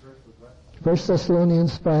 1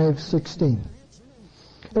 Thessalonians 5:16.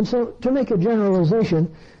 And so, to make a generalization,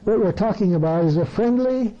 what we're talking about is a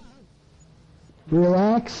friendly,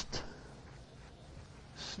 relaxed,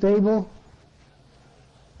 stable,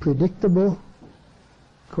 predictable,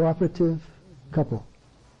 cooperative couple.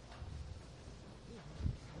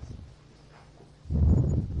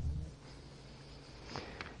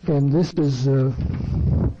 And this is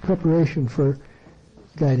preparation for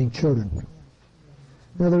guiding children.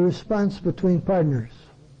 Now, the response between partners.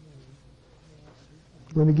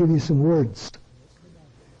 Let me give you some words.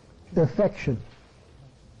 Affection.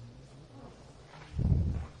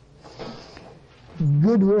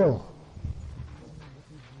 Goodwill.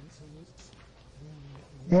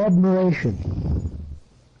 Admiration.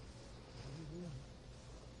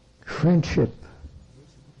 Friendship.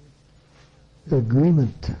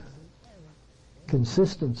 Agreement.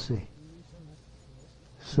 Consistency.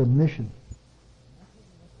 Submission.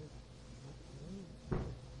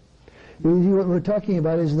 What we're talking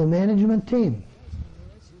about is the management team.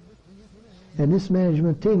 And this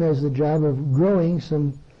management team has the job of growing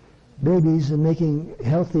some babies and making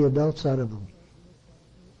healthy adults out of them.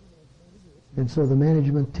 And so the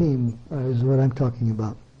management team is what I'm talking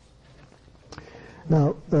about.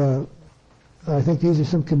 Now, I think these are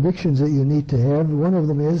some convictions that you need to have. One of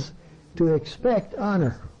them is to expect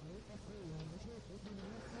honor.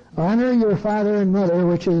 Honor your father and mother,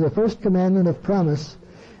 which is the first commandment of promise,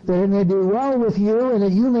 that it may do well with you and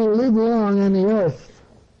that you may live long on the earth.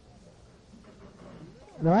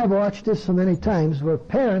 Now, I've watched this so many times where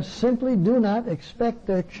parents simply do not expect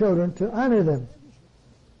their children to honor them.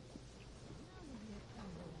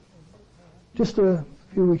 Just a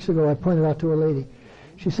few weeks ago, I pointed out to a lady.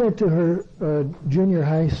 She said to her junior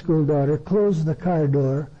high school daughter, close the car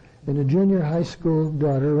door, and the junior high school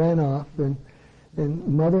daughter ran off, and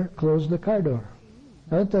mother closed the car door.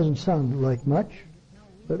 Now, that doesn't sound like much,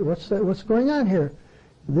 but what's going on here?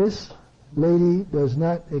 This lady does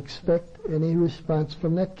not expect any response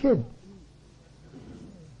from that kid.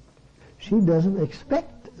 She doesn't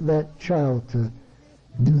expect that child to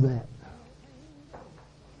do that.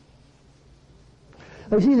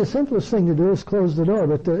 You see, the simplest thing to do is close the door,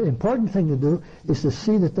 but the important thing to do is to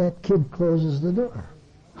see that that kid closes the door.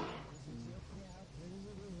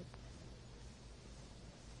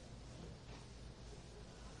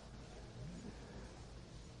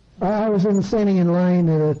 I was standing in line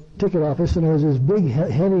at a ticket office, and there was this big,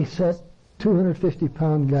 heavy-set,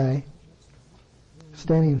 250-pound guy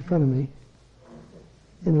standing in front of me,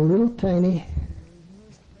 and a little tiny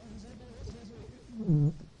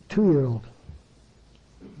 2-year-old,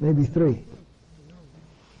 maybe 3.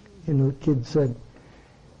 And the kid said,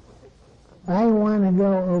 "I want to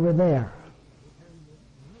go over there."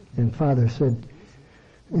 And father said,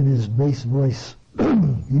 in his bass voice,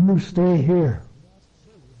 "You stay here."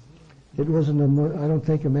 It wasn't, I don't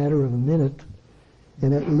think, a matter of a minute.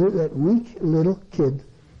 And that weak little kid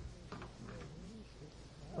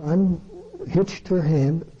unhitched her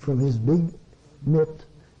hand from his big mitt,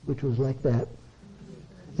 which was like that,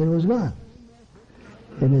 and was gone.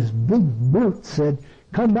 And his big boot said,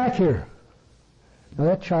 "Come back here." Now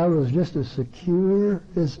that child was just as secure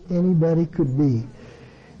as anybody could be.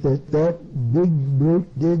 That big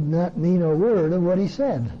brute did not mean a word of what he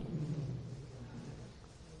said.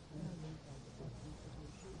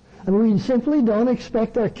 And we simply don't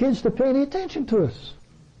expect our kids to pay any attention to us.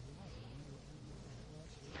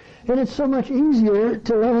 And it's so much easier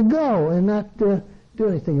to let it go and not do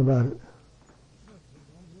anything about it.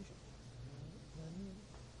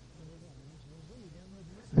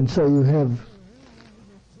 And so you have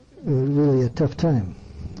really a tough time.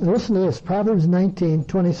 Listen to this, Proverbs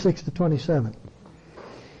 19:26-27.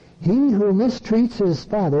 "He who mistreats his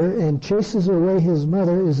father and chases away his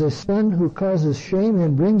mother is a son who causes shame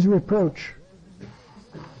and brings reproach.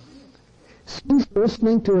 Cease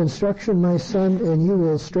listening to instruction, my son, and you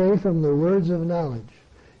will stray from the words of knowledge."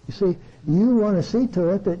 You see, you want to see to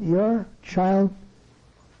it that your child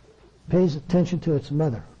pays attention to its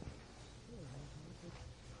mother.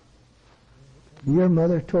 Your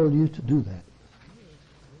mother told you to do that.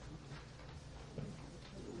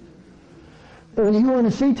 And you want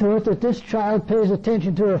to see to it that this child pays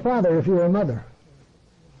attention to her father if you're a mother.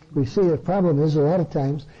 We see the problem is a lot of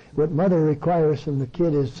times what mother requires from the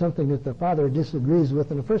kid is something that the father disagrees with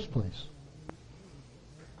in the first place.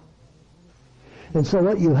 And so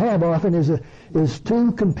what you have often is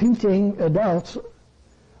two competing adults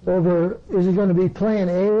over, is it going to be plan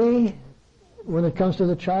A when it comes to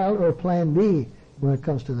the child or plan B when it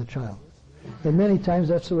comes to the child? And many times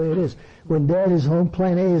that's the way it is. When dad is home,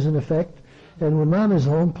 plan A is in effect. And when mom is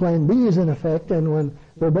home, plan B is in effect. And when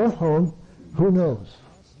they're both home, who knows?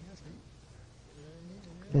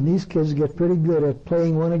 And these kids get pretty good at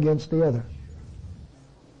playing one against the other.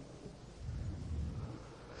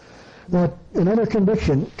 Now, another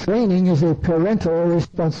conviction, training is a parental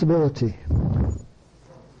responsibility.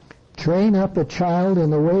 Train up a child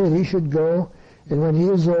in the way that he should go, and when he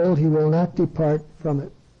is old, he will not depart from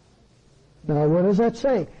it. Now, what does that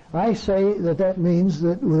say? I say that means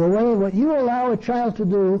that the way what you allow a child to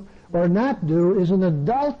do or not do is an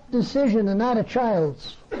adult decision and not a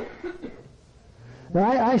child's. Now,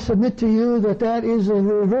 I submit to you that is the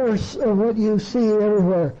reverse of what you see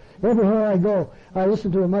everywhere. Everywhere I go, I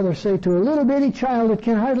listen to a mother say to a little bitty child that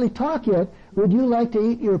can hardly talk yet, "Would you like to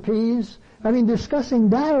eat your peas?" I mean, discussing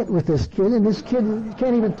diet with this kid, and this kid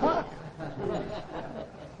can't even talk.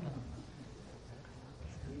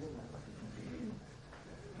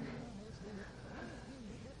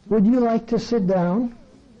 "Would you like to sit down?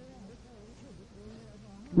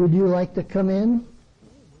 Would you like to come in?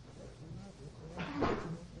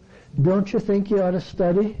 Don't you think you ought to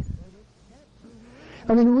study?"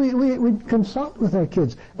 I mean, we consult with our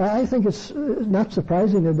kids. I think it's not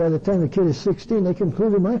surprising that by the time the kid is 16, they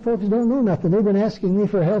conclude that my folks don't know nothing. They've been asking me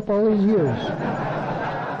for help all these years.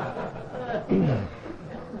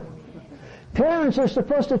 Parents are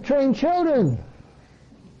supposed to train children.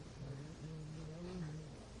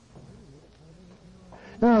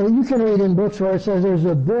 Now, you can read in books where it says there's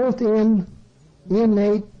a built-in,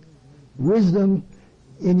 innate wisdom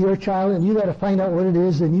in your child, and you got to find out what it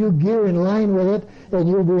is, and you gear in line with it, and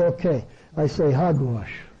you'll be okay. I say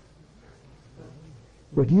hogwash.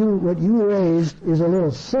 What you raised is a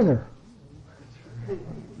little sinner,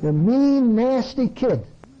 a mean, nasty kid.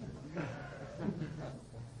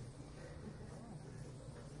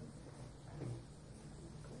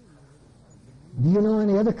 Do you know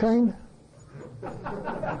any other kind?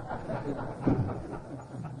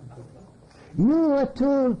 You let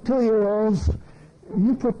two-year-olds,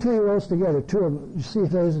 you put 2-year-olds together, two of them, you see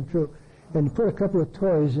if that isn't true, and you put a couple of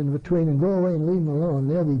toys in between and go away and leave them alone.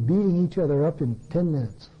 They'll be beating each other up in 10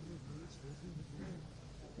 minutes.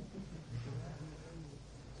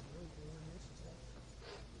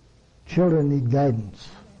 Children need guidance.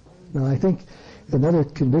 Now, I think another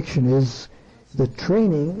conviction is that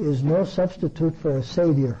training is no substitute for a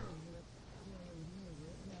savior.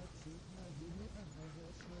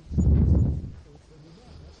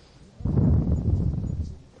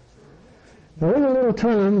 Now, there's a little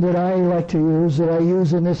term that I like to use, that I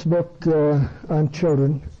use in this book on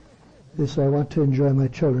children, this I want to enjoy my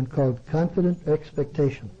children, called confident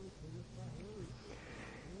expectation.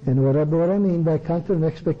 And what I mean by confident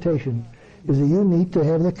expectation is that you need to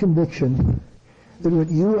have the conviction that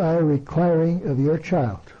what you are requiring of your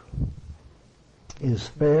child is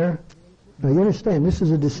fair Now you understand, this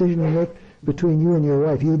is a decision you make between you and your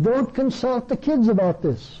wife. You don't consult the kids about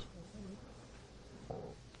this.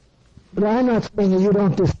 But I'm not saying that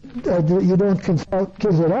you don't consult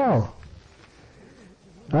kids at all.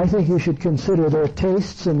 I think you should consider their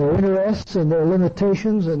tastes and their interests and their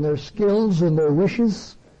limitations and their skills and their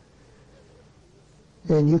wishes.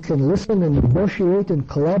 And you can listen and negotiate and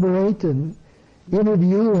collaborate and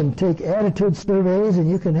interview and take attitude surveys, and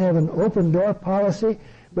you can have an open door policy.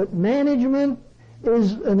 But management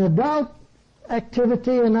is an adult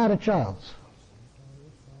activity and not a child's.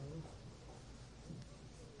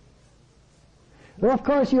 Well, of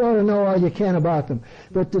course you ought to know all you can about them.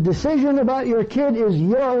 But the decision about your kid is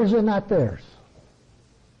yours and not theirs.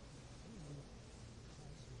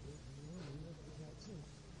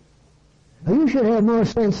 Now, you should have more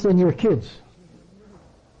sense than your kids.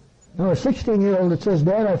 Now, a 16-year-old that says,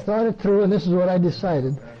 Dad, I've thought it through and this is what I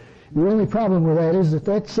decided. The only problem with that is that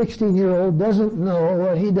 16-year-old doesn't know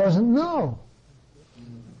what he doesn't know.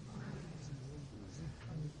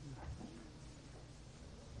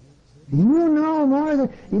 You know more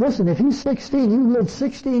than... Listen, if he's 16, you've lived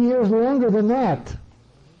 16 years longer than that.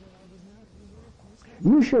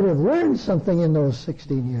 You should have learned something in those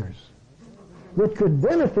 16 years that could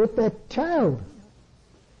benefit that child.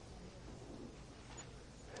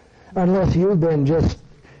 Unless you've been just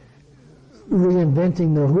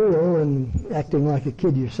reinventing the wheel and acting like a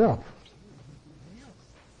kid yourself.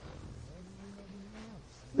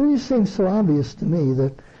 It just seems so obvious to me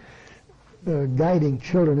that guiding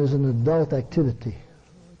children is an adult activity.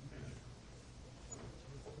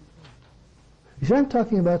 You see, I'm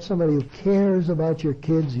talking about somebody who cares about your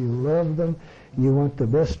kids, you love them, you want the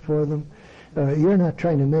best for them. You're not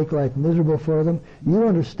trying to make life miserable for them. You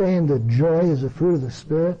understand that joy is a fruit of the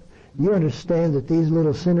Spirit. You understand that these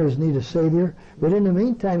little sinners need a Savior. But in the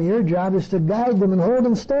meantime, your job is to guide them and hold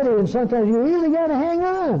them steady, and sometimes you really got to hang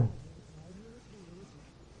on.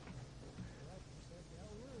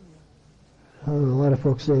 A lot of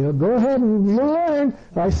folks say, oh, go ahead and you learn.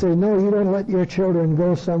 I say, no, you don't let your children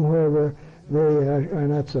go somewhere where they are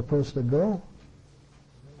not supposed to go.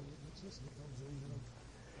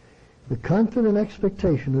 The confident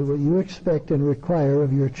expectation of what you expect and require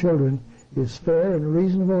of your children is fair and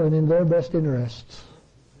reasonable and in their best interests.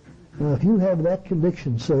 Now, if you have that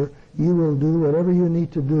conviction, sir, you will do whatever you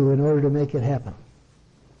need to do in order to make it happen.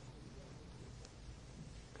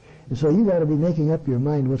 And so you got to be making up your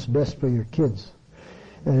mind what's best for your kids.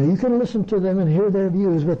 You can listen to them and hear their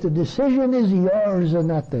views, but the decision is yours and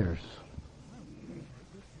not theirs.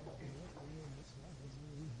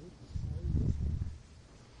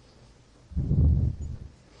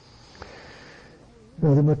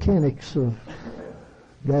 Now, the mechanics of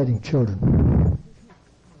guiding children.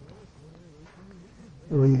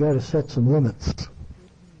 Well, you got to set some limits.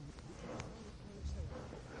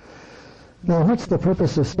 Now, what's the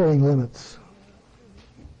purpose of setting limits?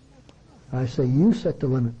 I say you set the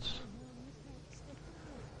limits.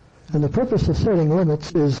 And the purpose of setting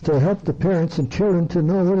limits is to help the parents and children to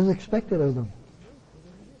know what is expected of them.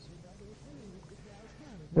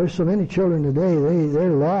 There's so many children today,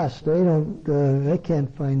 they're lost. They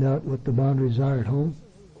can't find out what the boundaries are at home.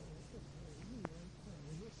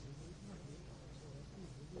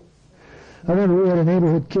 I remember we had a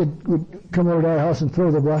neighborhood kid would come over to our house and throw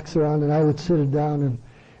the blocks around, and I would sit it down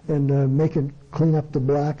and make it clean up the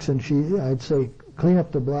blocks, and I'd say, clean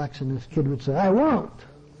up the blocks, and this kid would say, I won't.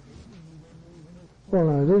 Well,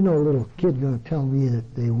 now, there's no little kid going to tell me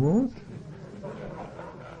that they won't.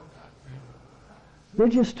 They're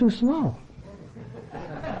just too small.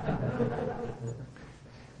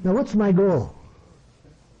 Now, what's my goal?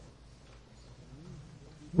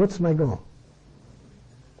 What's my goal?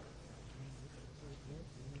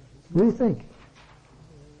 What do you think?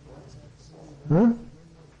 Huh?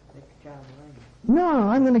 No,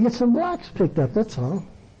 I'm going to get some blocks picked up, that's all.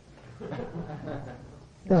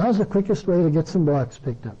 Now, how's the quickest way to get some blocks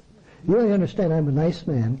picked up? You really understand I'm a nice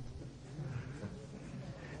man.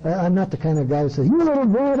 I'm not the kind of guy that says, you little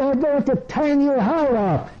boy, I'm going to tan your heart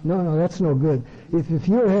off. No, that's no good. If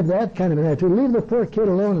you have that kind of an attitude, leave the poor kid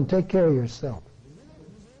alone and take care of yourself.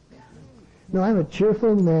 No, I'm a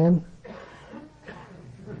cheerful man.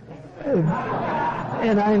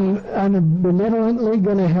 And I'm benevolently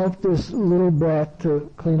going to help this little brat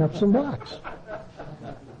to clean up some blocks.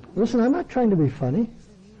 Listen, I'm not trying to be funny.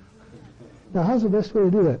 Now, how's the best way to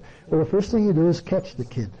do that? Well, the first thing you do is catch the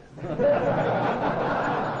kid.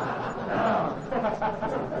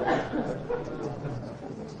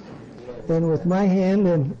 And with my hand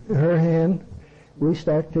and her hand, we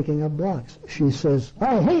start picking up blocks. She says,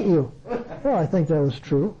 I hate you. Well, I think that was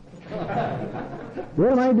true.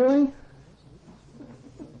 What am I doing?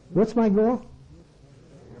 What's my goal?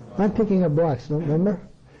 I'm picking up blocks, don't remember?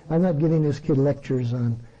 I'm not giving this kid lectures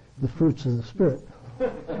on the fruits of the Spirit.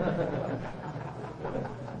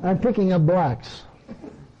 I'm picking up blocks.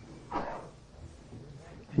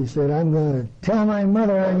 She said, I'm going to tell my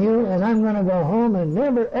mother on you, and I'm going to go home and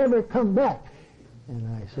never, ever come back. And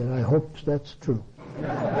I said, I hope that's true.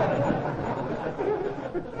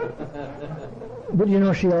 But you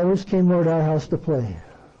know, she always came over to our house to play.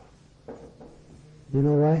 You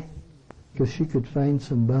know why? Because she could find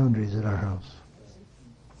some boundaries at our house.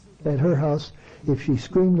 At her house, if she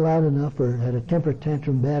screamed loud enough or had a temper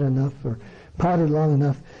tantrum bad enough or pouted long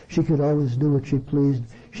enough, she could always do what she pleased.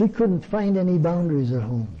 She couldn't find any boundaries at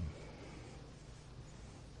home.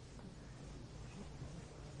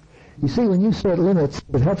 You see, when you set limits,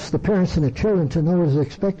 it helps the parents and the children to know what is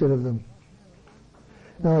expected of them.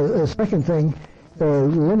 Now, the second thing,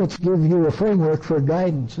 limits give you a framework for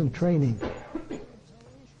guidance and training.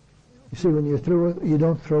 You see, when you're through, you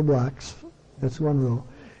don't throw blocks. That's one rule.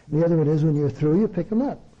 The other one is when you're through, you pick them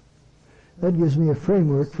up. That gives me a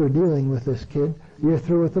framework for dealing with this kid. You're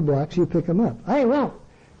through with the blocks, you pick them up. I won't.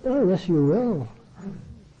 Oh, yes, you will.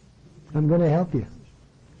 I'm going to help you.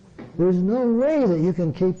 There's no way that you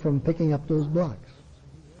can keep from picking up those blocks.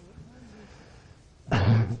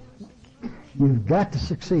 You've got to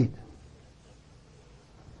succeed.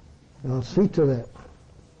 I'll see to that.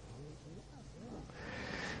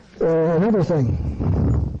 Another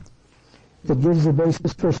thing, it gives the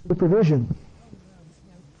basis for supervision.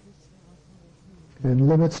 And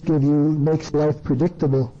limits makes life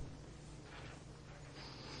predictable.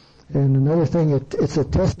 And another thing, it's a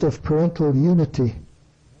test of parental unity.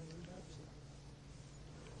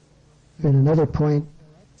 And another point,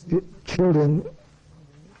 children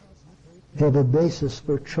have a basis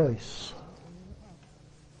for choice.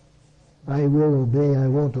 I will obey, I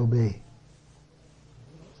won't obey.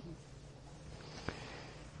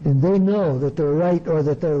 And they know that they're right or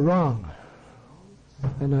that they're wrong.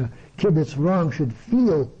 And a kid that's wrong should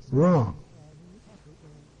feel wrong.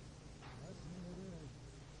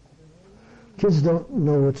 Kids don't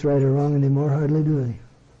know what's right or wrong anymore, hardly do they?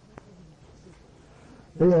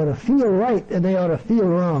 They ought to feel right and they ought to feel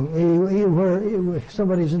wrong, if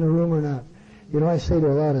somebody's in the room or not. You know, I say to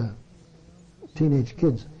a lot of teenage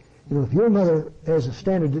kids, you know, if your mother has a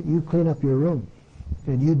standard that you clean up your room,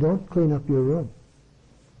 and you don't clean up your room,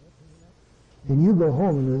 and you go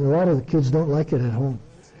home, and a lot of the kids don't like it at home.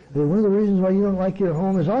 And one of the reasons why you don't like your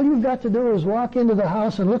home is all you've got to do is walk into the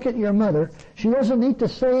house and look at your mother. She doesn't need to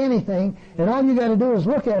say anything, and all you got to do is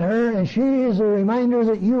look at her, and she is a reminder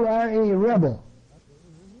that you are a rebel.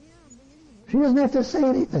 She doesn't have to say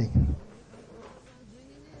anything.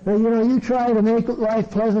 Now, you know, you try to make life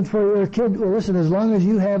pleasant for your kid. Well, listen, as long as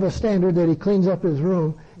you have a standard that he cleans up his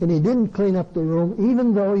room, and he didn't clean up the room,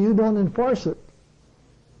 even though you don't enforce it,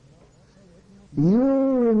 you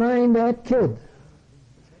remind that kid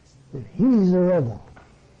that he's a rebel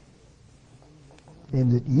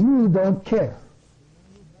and that you don't care.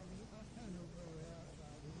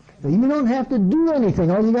 Now, you don't have to do anything.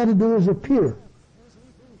 All you got to do is appear.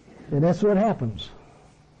 And that's what happens.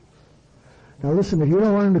 Now listen, if you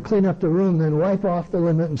don't want him to clean up the room, then wipe off the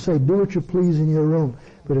limit and say, do what you please in your room.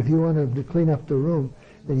 But if you want him to clean up the room,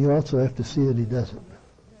 then you also have to see that he does it.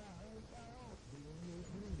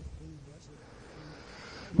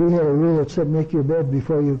 We had a rule that said make your bed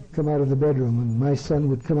before you come out of the bedroom. And my son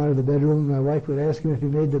would come out of the bedroom, my wife would ask him if he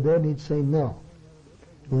made the bed, and he'd say no.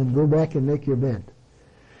 And then go back and make your bed.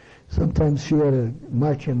 Sometimes she had to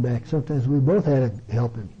march him back. Sometimes we both had to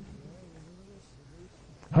help him.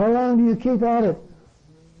 How long do you keep at it?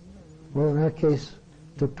 Well, in our case,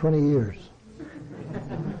 it took 20 years.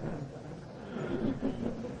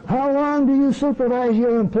 How long do you supervise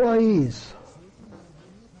your employees?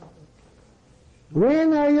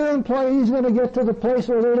 When are your employees going to get to the place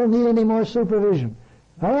where they don't need any more supervision?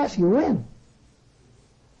 I ask you, when?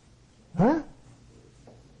 Huh?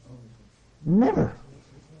 Never.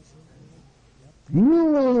 You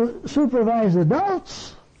will supervise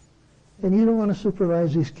adults, and you don't want to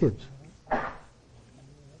supervise these kids.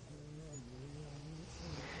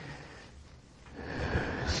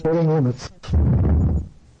 Setting limits.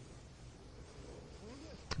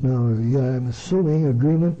 Now, I'm assuming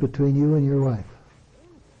agreement between you and your wife.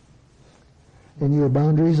 And your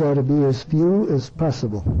boundaries ought to be as few as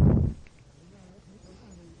possible.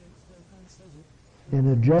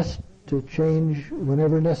 And adjust to change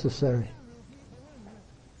whenever necessary.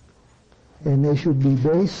 And they should be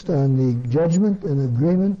based on the judgment and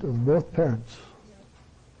agreement of both parents.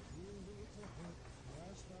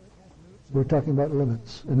 We're talking about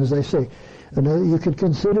limits. And as I say, you could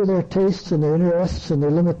consider their tastes and their interests and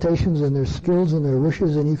their limitations and their skills and their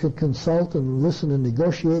wishes, and you could consult and listen and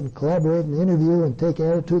negotiate and collaborate and interview and take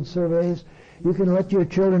attitude surveys. You can let your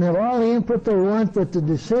children have all the input they want, but the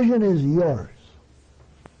decision is yours.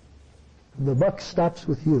 The buck stops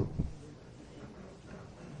with you.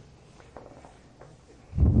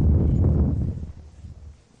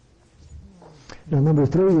 Now, number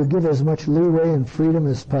 3, you give as much leeway and freedom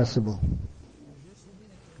as possible.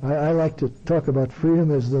 I like to talk about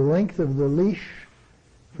freedom as the length of the leash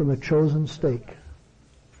from a chosen stake.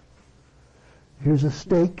 Here's a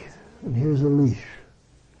stake, and here's a leash.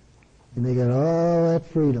 And they got all that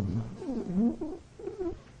freedom.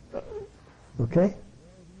 Okay?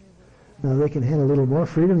 Now, they can handle a little more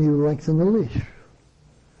freedom, you lengthen the leash.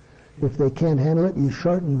 If they can't handle it, you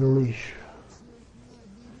shorten the leash.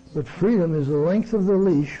 But freedom is the length of the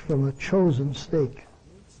leash from a chosen stake.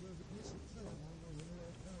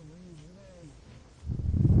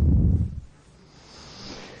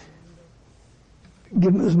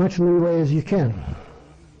 Give them as much leeway as you can.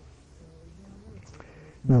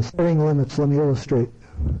 Now, setting limits, let me illustrate.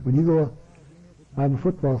 When you go, I'm a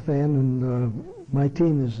football fan, and my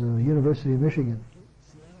team is the University of Michigan.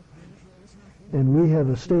 And we have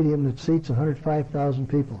a stadium that seats 105,000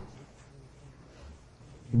 people.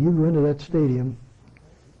 And you go into that stadium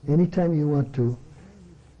anytime you want to,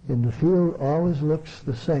 and the field always looks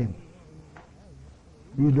the same.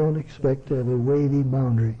 You don't expect to have a wavy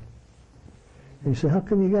boundary. And you say, how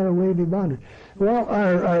come you got a wavy boundary? Well,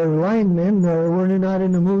 our linemen were not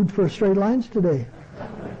in the mood for straight lines today.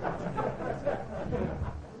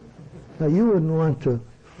 Now, you wouldn't want to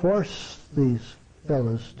force these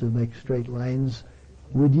fellas to make straight lines,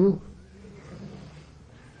 would you?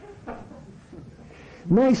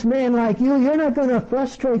 Nice man like you're not going to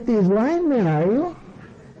frustrate these linemen, are you?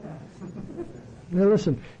 Now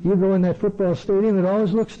listen, you go in that football stadium, it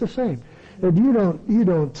always looks the same. You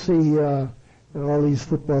don't see all these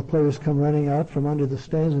football players come running out from under the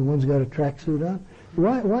stands, and one's got a tracksuit on.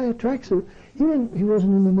 Why a tracksuit? He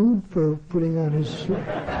wasn't in the mood for putting on his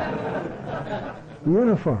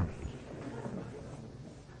uniform.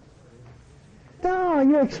 No,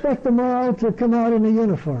 you expect them all to come out in a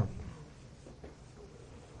uniform,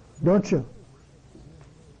 don't you?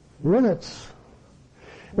 Limits.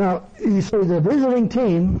 Now, you see, the visiting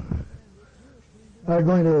team are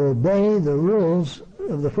going to obey the rules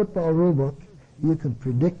of the football rule book. You can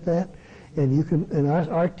predict that, and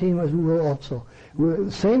our team will also.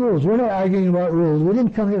 Same rules. We're not arguing about rules. We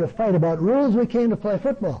didn't come here to fight about rules. We came to play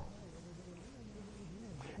football.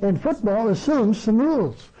 And football assumes some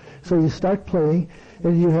rules. So you start playing,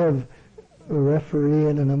 and you have a referee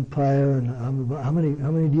and an umpire, and how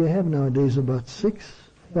many do you have nowadays? About 6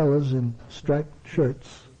 fellas in striped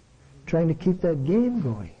shirts trying to keep that game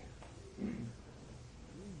going.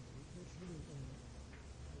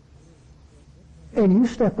 And you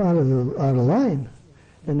step out of line,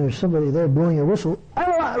 and there's somebody there blowing a whistle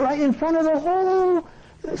right in front of the whole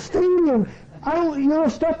stadium. You'll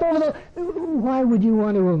step over the... Why would you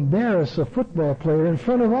want to embarrass a football player in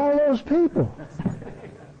front of all those people?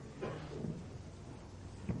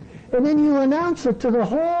 And then you announce it to the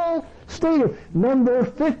whole stadium. Number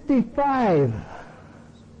 55.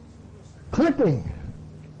 Clipping.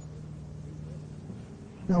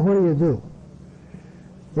 Now what do?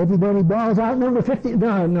 Everybody balls out number 50.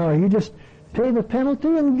 No, you just pay the penalty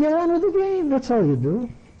and get on with the game. That's all you do.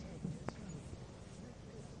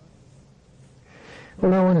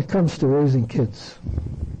 Well, now when it comes to raising kids,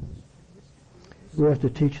 we have to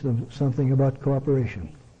teach them something about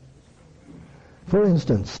cooperation. For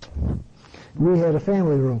instance, we had a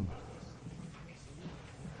family room.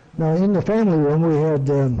 Now, in the family room, we had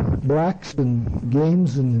blocks and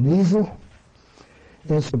games and an easel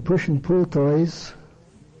and some push and pull toys.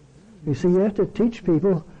 You see, you have to teach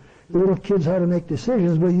people, little kids, how to make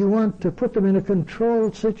decisions, but you want to put them in a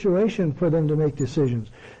controlled situation for them to make decisions.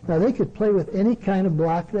 Now, they could play with any kind of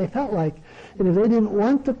block they felt like, and if they didn't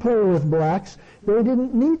want to play with blocks, they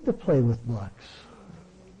didn't need to play with blocks.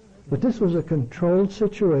 But this was a controlled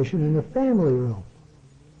situation in the family room.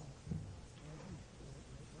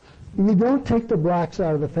 You don't take the blocks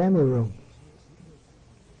out of the family room.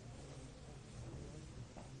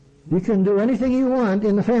 You can do anything you want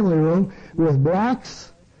in the family room with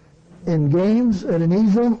blocks and games and an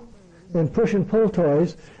easel and push and pull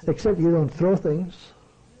toys, except you don't throw things,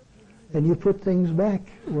 and you put things back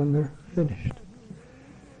when they're finished.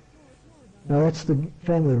 Now that's the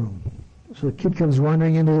family room. So the kid comes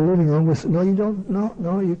wandering into the living room with, no, you don't,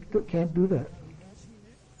 no, you can't do that.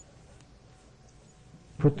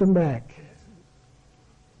 Put them back.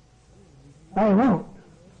 I won't.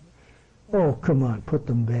 Oh, come on, put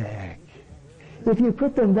them back. If you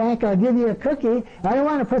put them back, I'll give you a cookie. I don't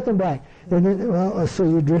want to put them back. And then, well, so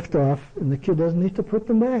you drift off, and the kid doesn't need to put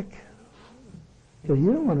them back. So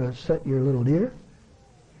you don't want to upset your little deer.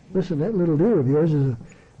 Listen, that little deer of yours is a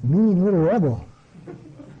mean little rebel,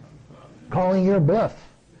 calling your bluff,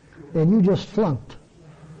 and you just flunked.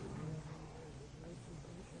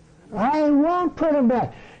 I won't put them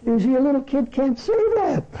back. You see, a little kid can't say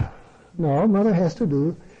that. No, mother has to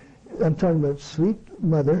do. I'm talking about sweet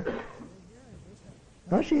mother.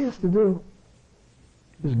 All she has to do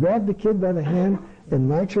is grab the kid by the hand and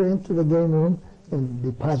march her into the game room and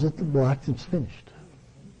deposit the blocks. It's finished.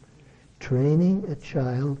 Training a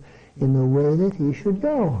child in the way that he should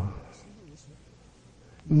go.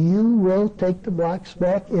 You will take the blocks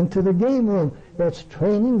back into the game room. That's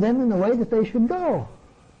training them in the way that they should go.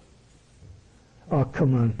 Oh,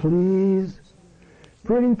 come on, please.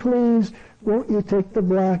 Pretty please, won't you take the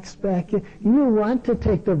blocks back in? You want to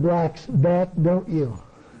take the blocks back, don't you?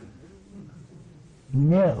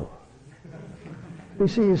 No. You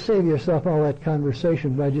see, you save yourself all that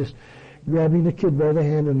conversation by just grabbing the kid by the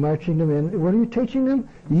hand and marching them in. What are you teaching them?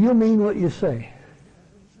 You mean what you say.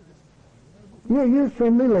 Yeah, you're a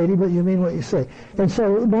friendly lady, but you mean what you say. And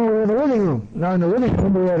so now we're in the living room. Now in the living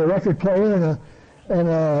room we had a record player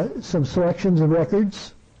and some selections of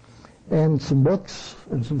records and some books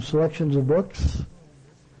and some selections of books.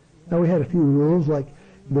 Now we had a few rules, like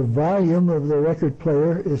the volume of the record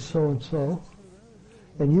player is so-and-so,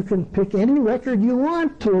 and you can pick any record you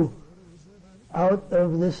want to out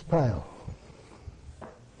of this pile.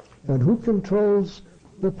 And who controls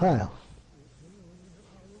the pile?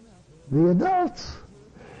 The adults.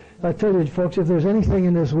 I tell you, folks, if there's anything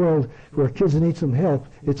in this world where kids need some help,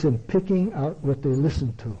 it's in picking out what they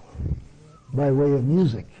listen to by way of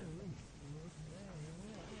music.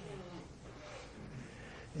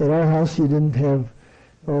 At our house, you didn't have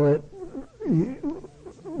all that.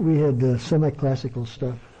 We had semi-classical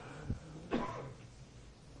stuff. You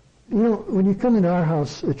know, when you come into our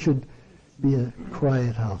house, it should be a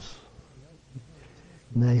quiet house.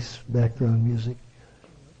 Nice background music.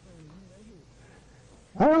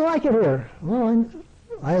 I don't like it here. Well,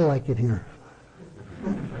 I like it here.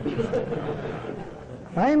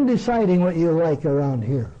 I'm deciding what you like around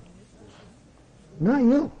here. Not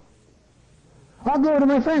you. I'll go to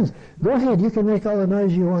my friends. Go ahead, you can make all the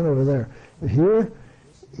noise you want over there. But here,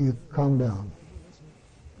 you calm down.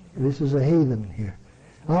 This is a haven here.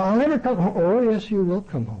 I'll never come home. Oh, yes, you will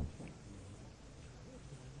come home.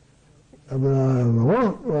 But I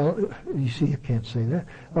won't. Well, you see, you can't say that.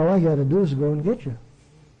 All I got to do is go and get you.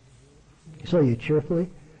 So you cheerfully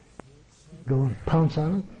go and pounce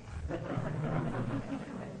on them.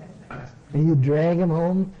 And you drag them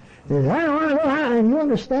home. And I don't want to go home. And you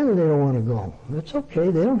understand that they don't want to go. That's okay.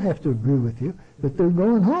 They don't have to agree with you. But they're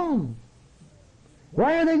going home.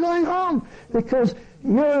 Why are they going home? Because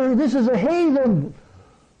this is a haven.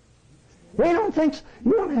 They don't think so.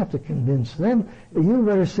 You don't have to convince them. You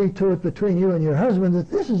better see to it between you and your husband that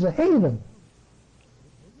this is a haven.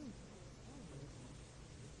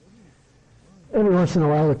 Every once in a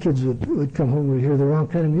while, the kids would come home and hear the wrong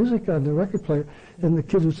kind of music on the record player, and the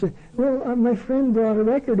kids would say, well, my friend brought a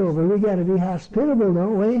record over. We got to be hospitable,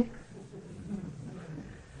 don't we?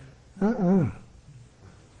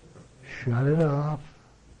 Shut it off.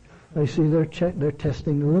 I see they're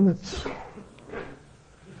testing the limits.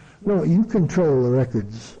 No, you control the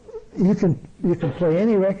records. You can play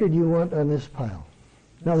any record you want on this pile.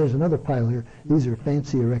 Now there's another pile here. These are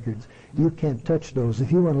fancier records. You can't touch those.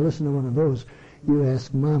 If you want to listen to one of those, you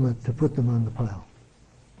ask Mama to put them on the pile.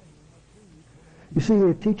 You see,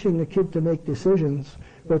 you're teaching the kid to make decisions,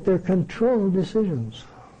 but they're controlled decisions.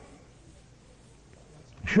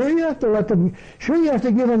 Sure, you have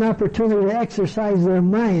to give an opportunity to exercise their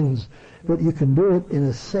minds, but you can do it in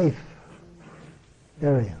a safe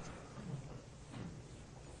area.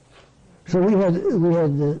 So we had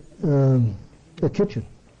the kitchen.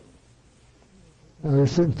 Now, there are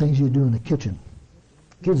certain things you do in the kitchen.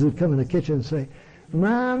 Kids would come in the kitchen and say,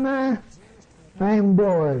 Mama, I'm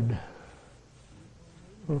bored.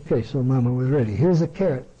 Okay, so Mama was ready. Here's a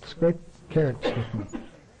carrot. Scrape carrots with me.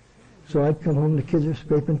 So I'd come home, the kids are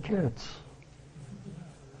scraping carrots.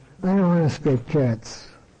 I don't want to scrape carrots.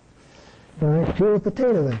 All right, peel a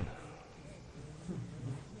potato then.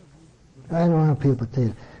 I don't want to peel a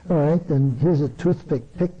potato. All right, then here's a toothpick.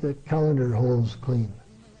 Pick the colander holes clean.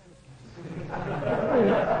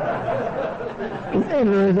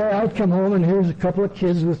 And I'd come home and here's a couple of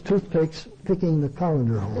kids with toothpicks picking the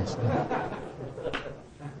colander holes.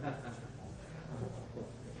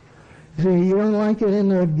 See, you don't like it in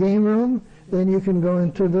the game room? then you can go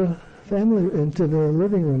into the into the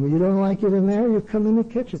living room. You don't like it in there, you come in the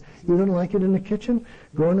kitchen. You don't like it in the kitchen,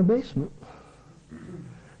 go in the basement.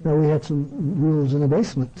 Now, we had some rules in the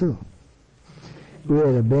basement, too. We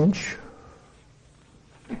had a bench,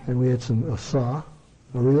 and we had a saw,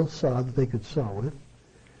 a real saw that they could saw with.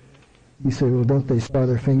 You say, well, don't they saw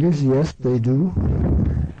their fingers? Yes, they do.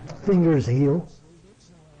 Fingers heal.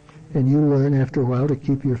 And you learn after a while to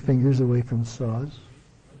keep your fingers away from saws.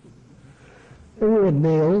 And we had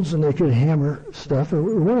nails, and they could hammer stuff.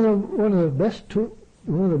 And one of the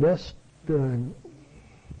best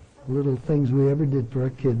little things we ever did for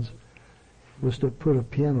our kids was to put a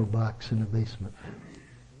piano box in the basement.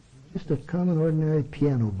 Just a common, ordinary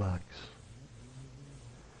piano box.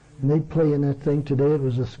 And they'd play in that thing. Today it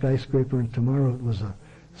was a skyscraper, and tomorrow it was a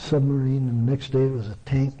submarine, and the next day it was a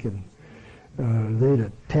tank, and they'd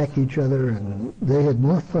attack each other, and they had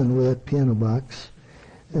more fun with that piano box.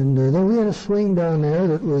 And then we had a swing down there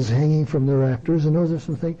that was hanging from the rafters, and those are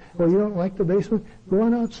some things. Oh, you don't like the basement? Go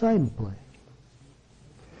on outside and play.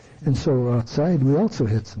 And so outside we also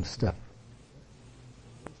had some stuff.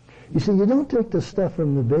 You see, you don't take the stuff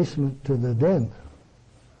from the basement to the den.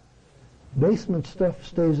 Basement stuff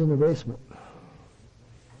stays in the basement.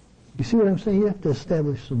 You see what I'm saying? You have to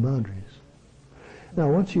establish some boundaries. Now,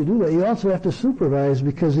 once you do that, you also have to supervise,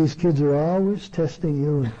 because these kids are always testing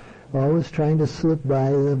you and always trying to slip by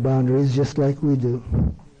the boundaries just like we do.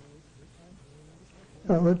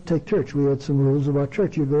 Now, let's take church. We had some rules about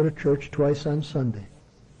church. You go to church twice on Sunday.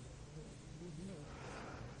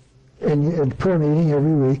 And prayer meeting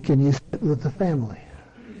every week, and you sit with the family.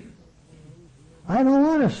 I don't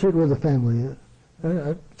want to sit with the family.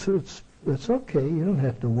 It's okay. You don't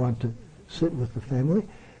have to want to sit with the family.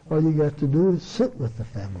 All you got to do is sit with the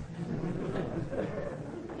family.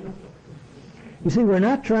 You see,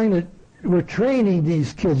 we're training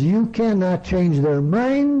these kids. You cannot change their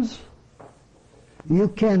minds. You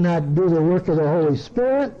cannot do the work of the Holy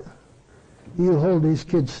Spirit. You hold these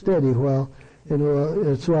kids steady while,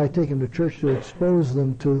 that's why I take them to church, to expose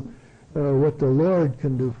them to what the Lord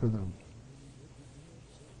can do for them.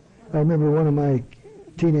 I remember one of my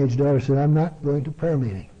teenage daughters said, I'm not going to prayer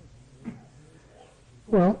meeting.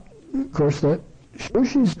 Well, of course, sure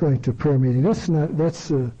she's going to prayer meeting. That's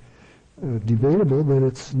debatable, but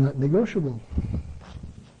it's not negotiable.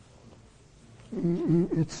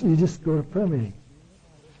 You just go to prayer meeting.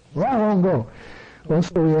 Well, I won't go. Well,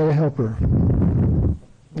 so we had to help her.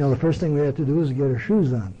 Now, the first thing we had to do was get her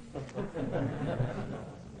shoes on.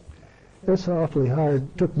 That's awfully hard.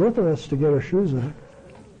 It took both of us to get her shoes on.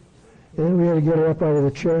 And then we had to get her up out of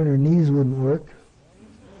the chair, and her knees wouldn't work.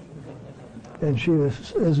 And she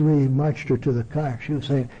was, as we marched her to the car, she was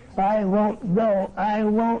saying, I won't go, I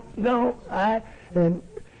won't go, And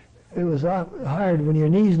it was hard when your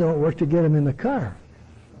knees don't work to get them in the car.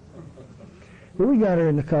 But we got her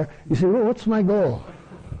in the car. You say, well, what's my goal?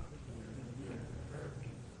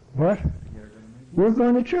 What? We're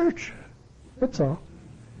going to church. That's all.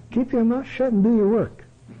 Keep your mouth shut and do your work.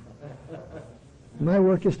 My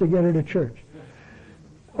work is to get her to church.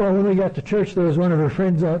 Well, when we got to church, there was one of her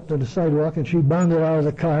friends out on the sidewalk, and she bounded out of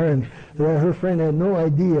the car, and her friend had no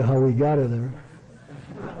idea how we got her there.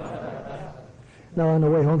 Now, on the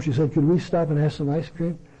way home, she said, could we stop and have some ice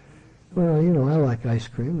cream? Well, I like ice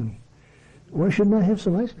cream. And why shouldn't I have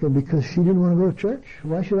some ice cream? Because she didn't want to go to church?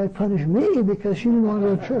 Why should I punish me because she didn't want to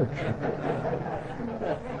go to church?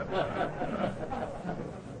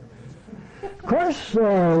 Of course,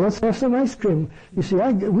 let's have some ice cream. You see,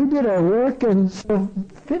 we did our work, and so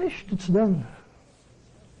finished, it's done.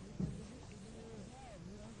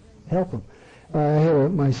 Help them. I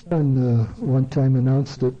had my son one time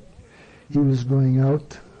announced that he was going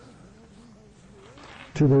out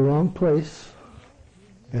to the wrong place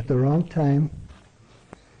at the wrong time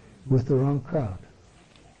with the wrong crowd.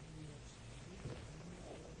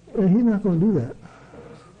 And he's not going to do that.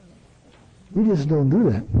 We just don't do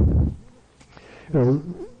that. A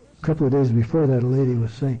couple of days before that, a lady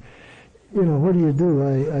was saying, what do?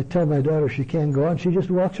 I tell my daughter she can't go out, and she just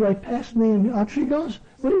walks right past me, and out she goes.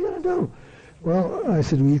 What are you going to do? Well, I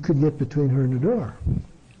said, you could get between her and the door.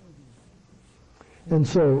 And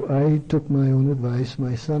so I took my own advice.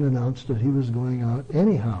 My son announced that he was going out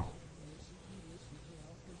anyhow.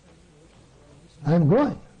 I'm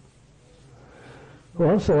going.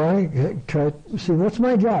 Well, so I tried to see, what's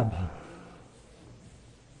my job?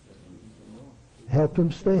 Help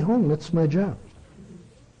him stay home. That's my job.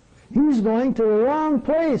 He's going to the wrong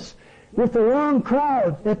place with the wrong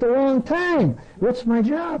crowd at the wrong time. What's my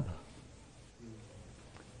job?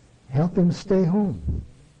 Help him stay home.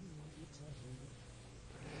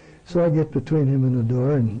 So I get between him and the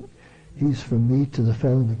door, and he's from me to the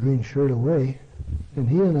fellow in the green shirt away, and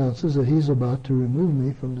he announces that he's about to remove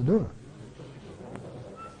me from the door.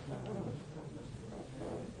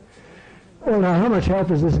 Well, now, how much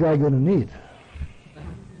help is this guy going to need?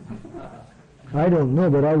 I don't know,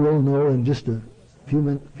 but I will know in just a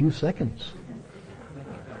few seconds.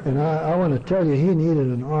 And I want to tell you, he needed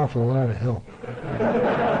an awful lot of help.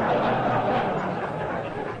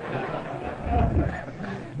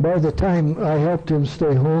 By the time I helped him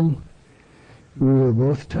stay home, we were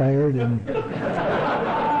both tired and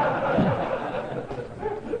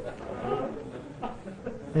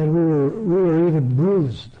we were even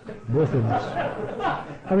bruised, both of us.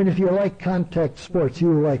 I mean, if you like contact sports,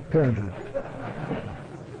 you like parenthood.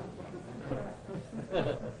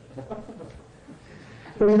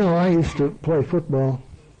 Well, you know, I used to play football.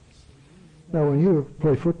 Now, when you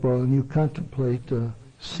play football and you contemplate a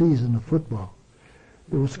season of football,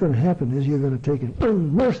 what's going to happen is you're going to take an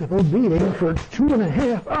unmerciful beating for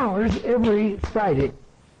 2.5 hours every Friday.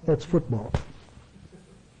 That's football.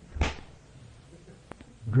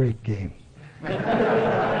 Great game.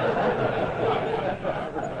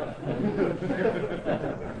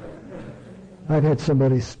 I've had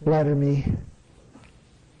somebody splatter me.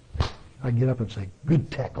 I'd get up and say,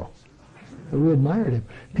 good tackle. And we admired him.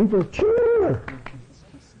 People cheer.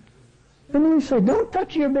 And then we say, don't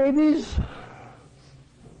touch your babies.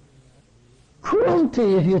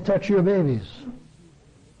 Cruelty if you touch your babies.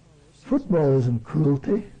 Football isn't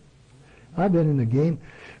cruelty. I've been in a game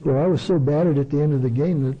where I was so battered at the end of the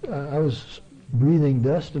game that I was breathing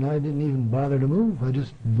dust and I didn't even bother to move. I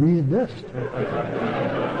just breathed dust.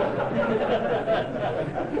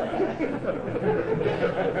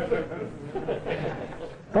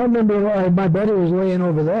 I remember my buddy was laying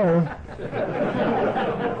over there,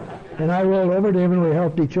 and I rolled over to him, and we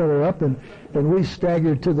helped each other up, and we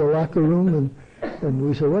staggered to the locker room, and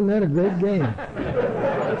we said, wasn't that a great game?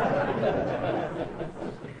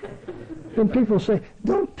 And people say,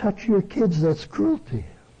 don't touch your kids, that's cruelty.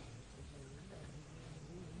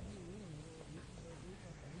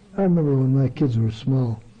 I remember when my kids were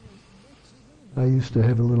small, I used to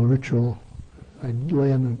have a little ritual. I'd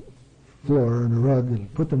lay on the floor in a rug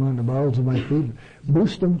and put them on the balls of my feet,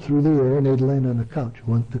 boost them through the air, and they'd land on the couch.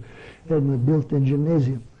 Had a built-in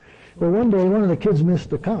gymnasium. Well, one day, one of the kids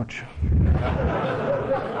missed the couch.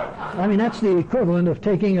 I mean, that's the equivalent of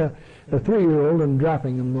taking a 3-year-old and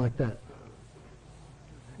dropping him like that.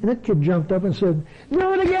 And that kid jumped up and said,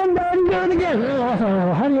 do it again, Daddy, do it again.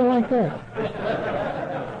 Oh, how do you like that?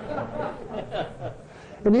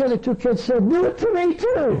 And the other 2 kids said, do it to me,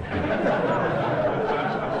 too.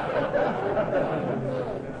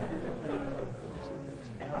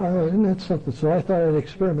 Isn't that something? So I thought I'd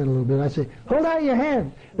experiment a little bit. I'd say, hold out your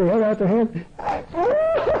hand. They held out their hand. Do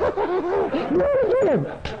it again.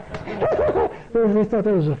 They thought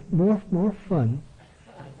that was more fun.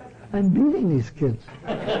 I'm beating these kids.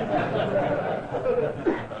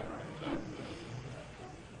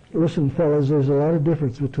 Listen, fellas, there's a lot of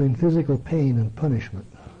difference between physical pain and punishment.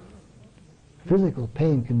 Physical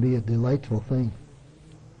pain can be a delightful thing.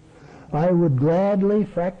 I would gladly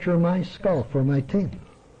fracture my skull for my team.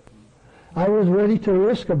 I was ready to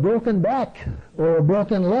risk a broken back or a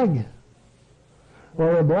broken leg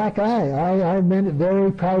or a black eye. I meant it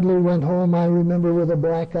very proudly, went home, I remember, with a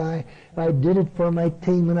black eye. I did it for my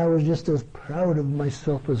team, and I was just as proud of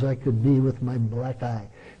myself as I could be with my black eye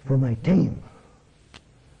for my team.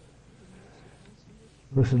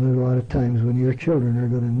 Listen, there's a lot of times when your children are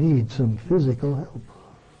going to need some physical help.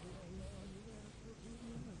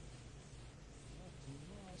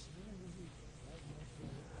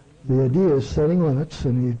 The idea is setting limits,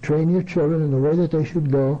 and you train your children in the way that they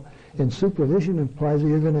should go, and supervision implies that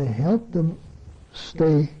you're going to help them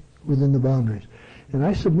stay within the boundaries. And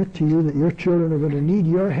I submit to you that your children are going to need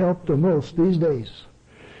your help the most these days,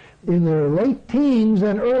 in their late teens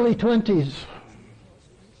and early 20s.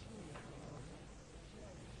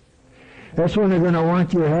 That's when they're going to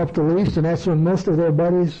want your help the least, and that's when most of their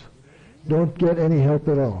buddies don't get any help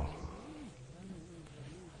at all.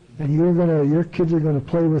 And your kids are going to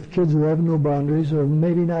play with kids who have no boundaries, or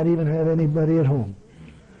maybe not even have anybody at home.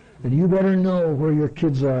 And you better know where your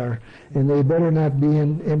kids are, and they better not be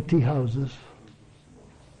in empty houses.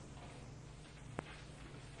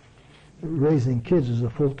 Raising kids is a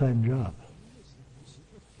full-time job.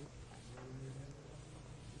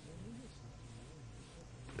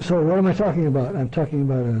 So what am I talking about? I'm talking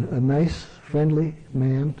about a nice, friendly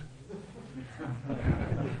man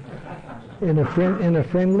and a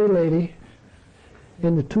friendly lady,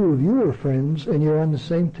 and the two of you are friends, and you're on the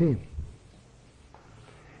same team.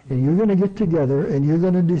 And you're going to get together, and you're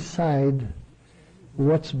going to decide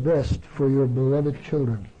what's best for your beloved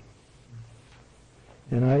children.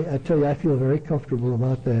 And I tell you, I feel very comfortable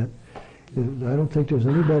about that. I don't think there's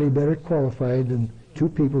anybody better qualified than two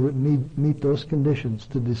people that meet those conditions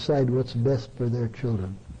to decide what's best for their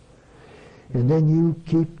children. And then you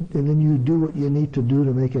do what you need to do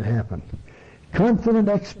to make it happen. Confident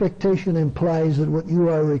expectation implies that what you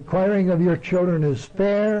are requiring of your children is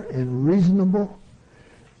fair and reasonable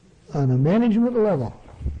on a management level.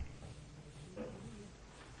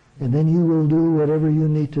 And then you will do whatever you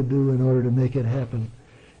need to do in order to make it happen.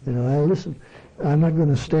 You know, I'm not going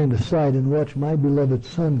to stand aside and watch my beloved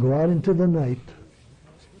son go out into the night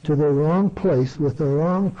to the wrong place with the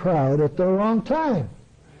wrong crowd at the wrong time,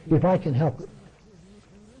 if I can help it.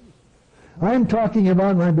 I'm talking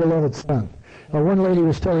about my beloved son. One lady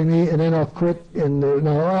was telling me, and then I'll quit, and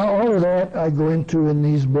now all of that I go into in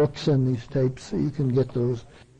these books and these tapes, so you can get those.